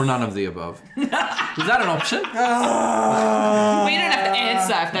Evans. Or none of the above. Is that an option? Well, you don't have to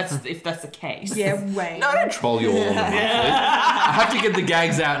answer if that's the case. Yeah, Wayne. No, don't troll you all on the monthly. I have to get the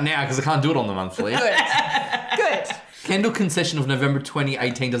gags out now because I can't do it on the monthly. Good. Good. Kendall concession of November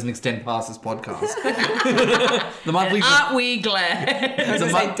 2018 doesn't extend past this podcast. The monthly, Aren't we glad? I was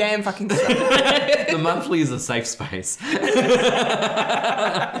going to say damn fucking straight. the monthly is a safe space.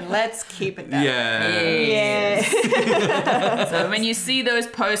 Let's keep it that way. Yeah. Yeah. So when you see those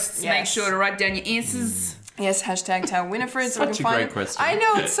posts, make Yes. sure to write down your answers. Yes, #Tell Winifred. So we Such can a find great question. I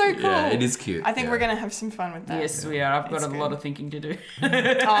know, it's so cool. Yeah, it is cute. I think Yeah. we're going to have some fun with that. Yes, we are. I've got It's a good. lot of thinking to do.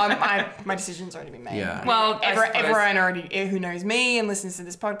 My decision's already been made. Yeah. Well, I suppose. Everyone already who knows me and listens to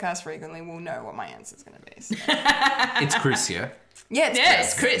this podcast frequently will know what my answer's going to be. So. It's Chris, yeah? Yeah, it's Yeah, Chris.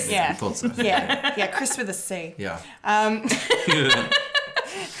 it's Chris. I Yeah. thought so. Yeah, Chris with a C. Yeah.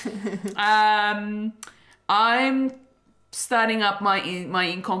 I'm starting up my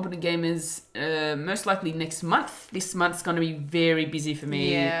Incompetent Gamers most likely next month. This month's going to be very busy for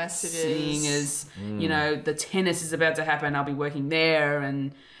me. Yes, it seeing is. as, the tennis is about to happen. I'll be working there.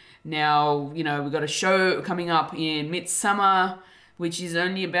 And now, we've got a show coming up in Midsummer, which is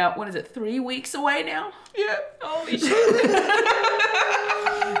only about, 3 weeks away now? Yeah. Holy shit.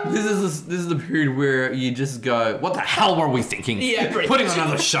 This is the period where you just go, what the hell were we thinking? Yeah, pretty Putting on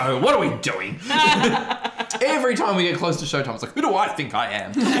another show. What are we doing? Every time we get close to showtime, it's like, who do I think I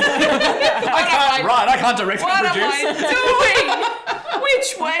am? I can't write. I can't direct What and am produce. I doing?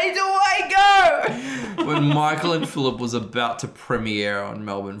 Which way do I go? When Michael and Philip was about to premiere on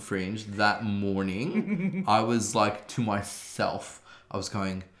Melbourne Fringe that morning, I was like to myself, I was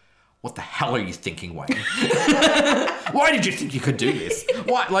going, what the hell are you thinking, Wayne? Why did you think you could do this?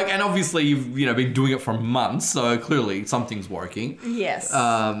 Why? Like, and obviously you've been doing it for months, so clearly something's working. Yes.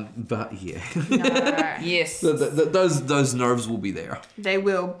 But yeah, No. Yes. those nerves will be there. They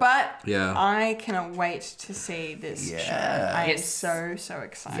will, but Yeah. I cannot wait to see this show. I am Yes. so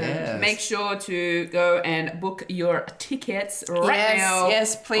excited. Yes. Make sure to go and book your tickets right Yes, now.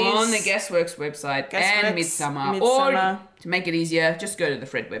 yes, please. On the Guestworks website and Guestworks, Midsummer. Or Midsummer. to make it easier, just go to the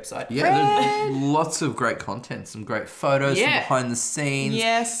Fred website. Yeah, there's lots of great content, some great photos from Yeah. behind the scenes,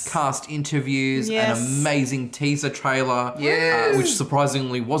 Yes. cast interviews, Yes. an amazing teaser trailer, Yes. which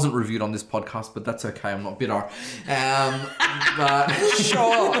surprisingly wasn't reviewed on this podcast, but that's okay, I'm not bitter. But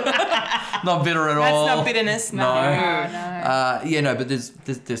Sure. not bitter at That's all. not bitterness. No. But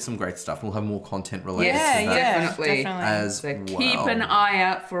there's some great stuff. We'll have more content related Yeah, to that Definitely. as So well. keep an eye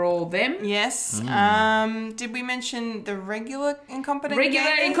out for all them. Yes. Did we mention the regular incompetent Regular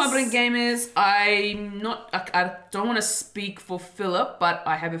gamers? incompetent gamers. I don't want to speak for Philip, but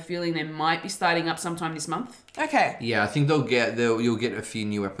I have a feeling they might be starting up sometime this month. Okay. Yeah, I think you'll get a few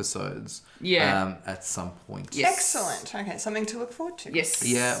new episodes. Yeah. At some point. Yes. Excellent. Okay, something to look forward to. Yes.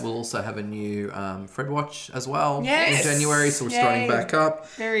 Yeah, we'll also have a new Fred Watch as well Yes. in January, so we're starting Yay. back up.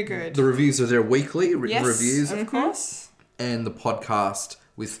 Very good. The reviews are there weekly, written Yes, reviews, of course. and the podcast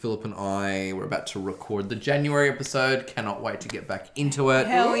with Philip and I. We're about to record the January episode. Cannot wait to get back into it.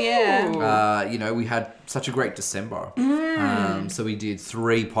 Hell yeah. We had such a great December. So we did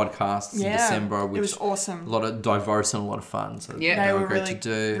 3 podcasts in Yeah, December, which it was awesome. a lot of diverse and a lot of fun. So Yeah. they They were were great really,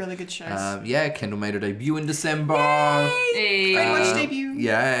 to do. really good shows. Kendall made her debut in December. Hey. Fred Watch debut.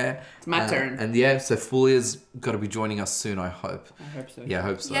 Yeah. It's my turn. And yeah, so Fulia's got to be joining us soon, I hope. I hope so. Yeah, I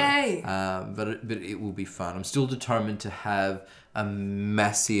hope so. Yay. But it will be fun. I'm still determined to have a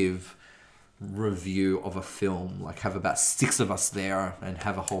massive review of a film, like have about 6 of us there and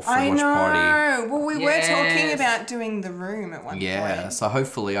have a whole I Fred Watch know. party. Well, we were talking Yes. about doing The Room at one Yeah, point. so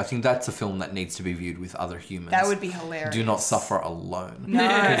hopefully, I think that's a film that needs to be viewed with other humans. That would be hilarious. Do not suffer alone. No.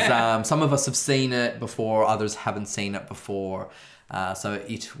 Because some of us have seen it before, others haven't seen it before. So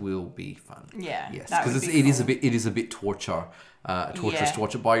it will be fun. Yeah, Yes, that because would be it is a bit torturous Yeah. to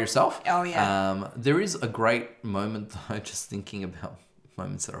watch it by yourself. Oh, yeah. There is a great moment though, just thinking about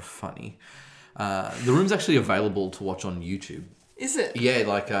moments that are funny. The Room's actually available to watch on YouTube. Is it? Yeah,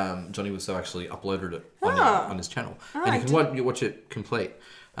 like Johnny Wiseau actually uploaded it on his channel, and I you can watch it complete.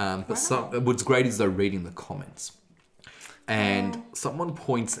 But what's great is they're reading the comments, and someone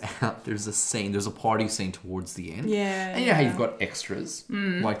points out there's a party scene towards the end. Yeah, and you know how yeah. you've got extras,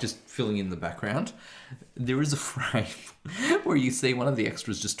 like just filling in the background. There is a frame where you see one of the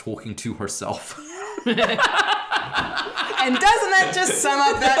extras just talking to herself. And doesn't that just sum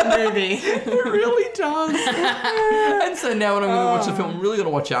up that movie? It really does. And so now when I'm going to watch the film, I'm really going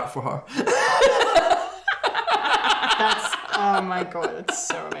to watch out for her. Oh my god, it's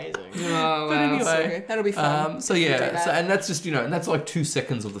so amazing. Oh, But wow. anyway, That'll be fun. so if we do yeah, that. and that's just and that's like 2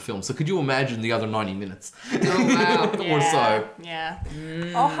 seconds of the film. So could you imagine the other 90 minutes? Oh, wow. Or so. Yeah.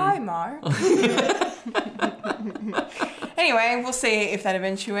 Oh, hi, Mar. Anyway, we'll see if that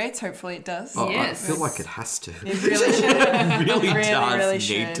eventuates. Hopefully it does. Oh, Yes. I feel like it has to. It really should. It really does really need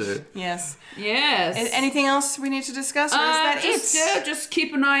should. to. Yes. Yes. Anything else we need to discuss, or is that just, it? Yeah, just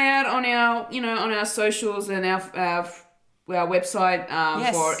keep an eye out on our socials and our website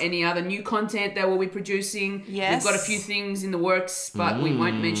Yes. for any other new content that we'll be producing. Yes. We've got a few things in the works, but we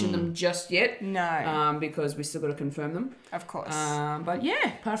won't mention them just yet. No. Because we still got to confirm them. Of course. But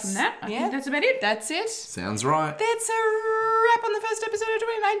yeah, apart from that, I Yeah. think that's about it. That's it. Sounds right. That's a wrap on the first episode of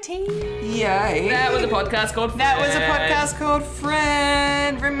 2019. Yay. That was a podcast called That was a Fred. podcast called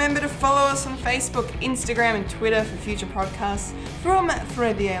Friend. Remember to follow us on Facebook, Instagram, and Twitter for future podcasts from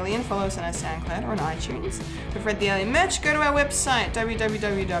Fred the Alien. Follow us on our SoundCloud or on iTunes. For Fred the Alien merch, go to our website,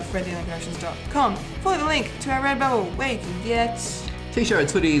 www.fredthealienproductions.com. Follow the link to our Redbubble where you can get...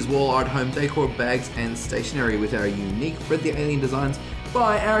 T-shirts, hoodies, wall art, home decor, bags, and stationery with our unique Fred the Alien designs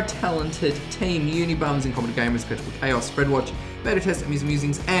by our talented team, Unibums, Incompetent Gamers, Critical Chaos, Fred Watch, Beta Test, Amuse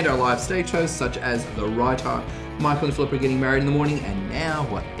Musings, and our live stage shows such as The Writer, Michael and Philip are getting married in the morning, and now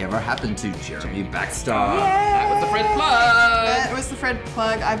Whatever Happened to Jeremy Baxter. That was the Fred plug. That was the Fred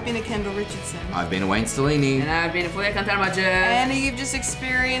plug. I've been a Kendall Richardson. I've been Wayne Stellini. And I've been a Fulia Cantarmajer. And you've just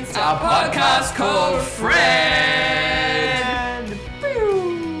experienced A podcast called Fred.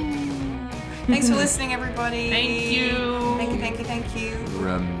 Thanks for listening, everybody. Thank you. Thank you.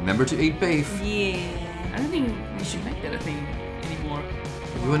 Remember to eat beef. Yeah. I don't think we should make that a thing anymore.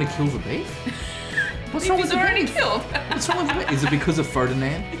 You want to kill the beef? What's wrong Beef with is the already beef? killed. What's wrong with the beef? Is it because of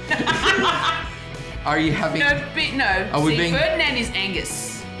Ferdinand? Are you having... No. Are we See, being- Ferdinand is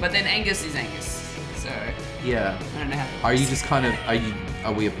Angus, but then Angus is Angus. So Yeah. I don't know how. Are you just kind of,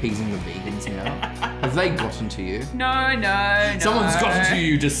 are we appeasing the vegans now? Have they gotten to you? No, no. Someone's gotten to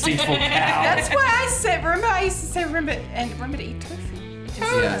you, deceitful cow. That's why I said, remember I used to say, remember to eat tofu.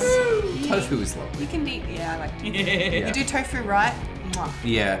 Yes. Tofu is lovely. You can eat, I like tofu. Yeah. You do tofu right, mwah.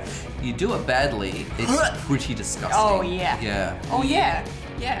 Yeah. You do it badly, it's pretty disgusting. Oh, yeah. Yeah. Oh, yeah.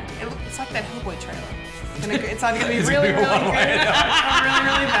 It's like that Hellboy trailer. It's either going to be It's really, gonna really be good one way or or really,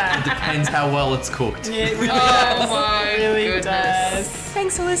 really bad. Depends how well it's cooked. Yeah, it really Oh does. my It really goodness. does.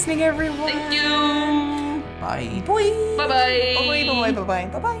 Thanks for listening, everyone. Thank you. Bye. Bye. Bye-bye. Bye-bye. Bye-bye. Bye-bye.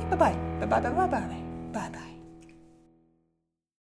 Bye-bye. Bye-bye. Bye-bye. Bye-bye.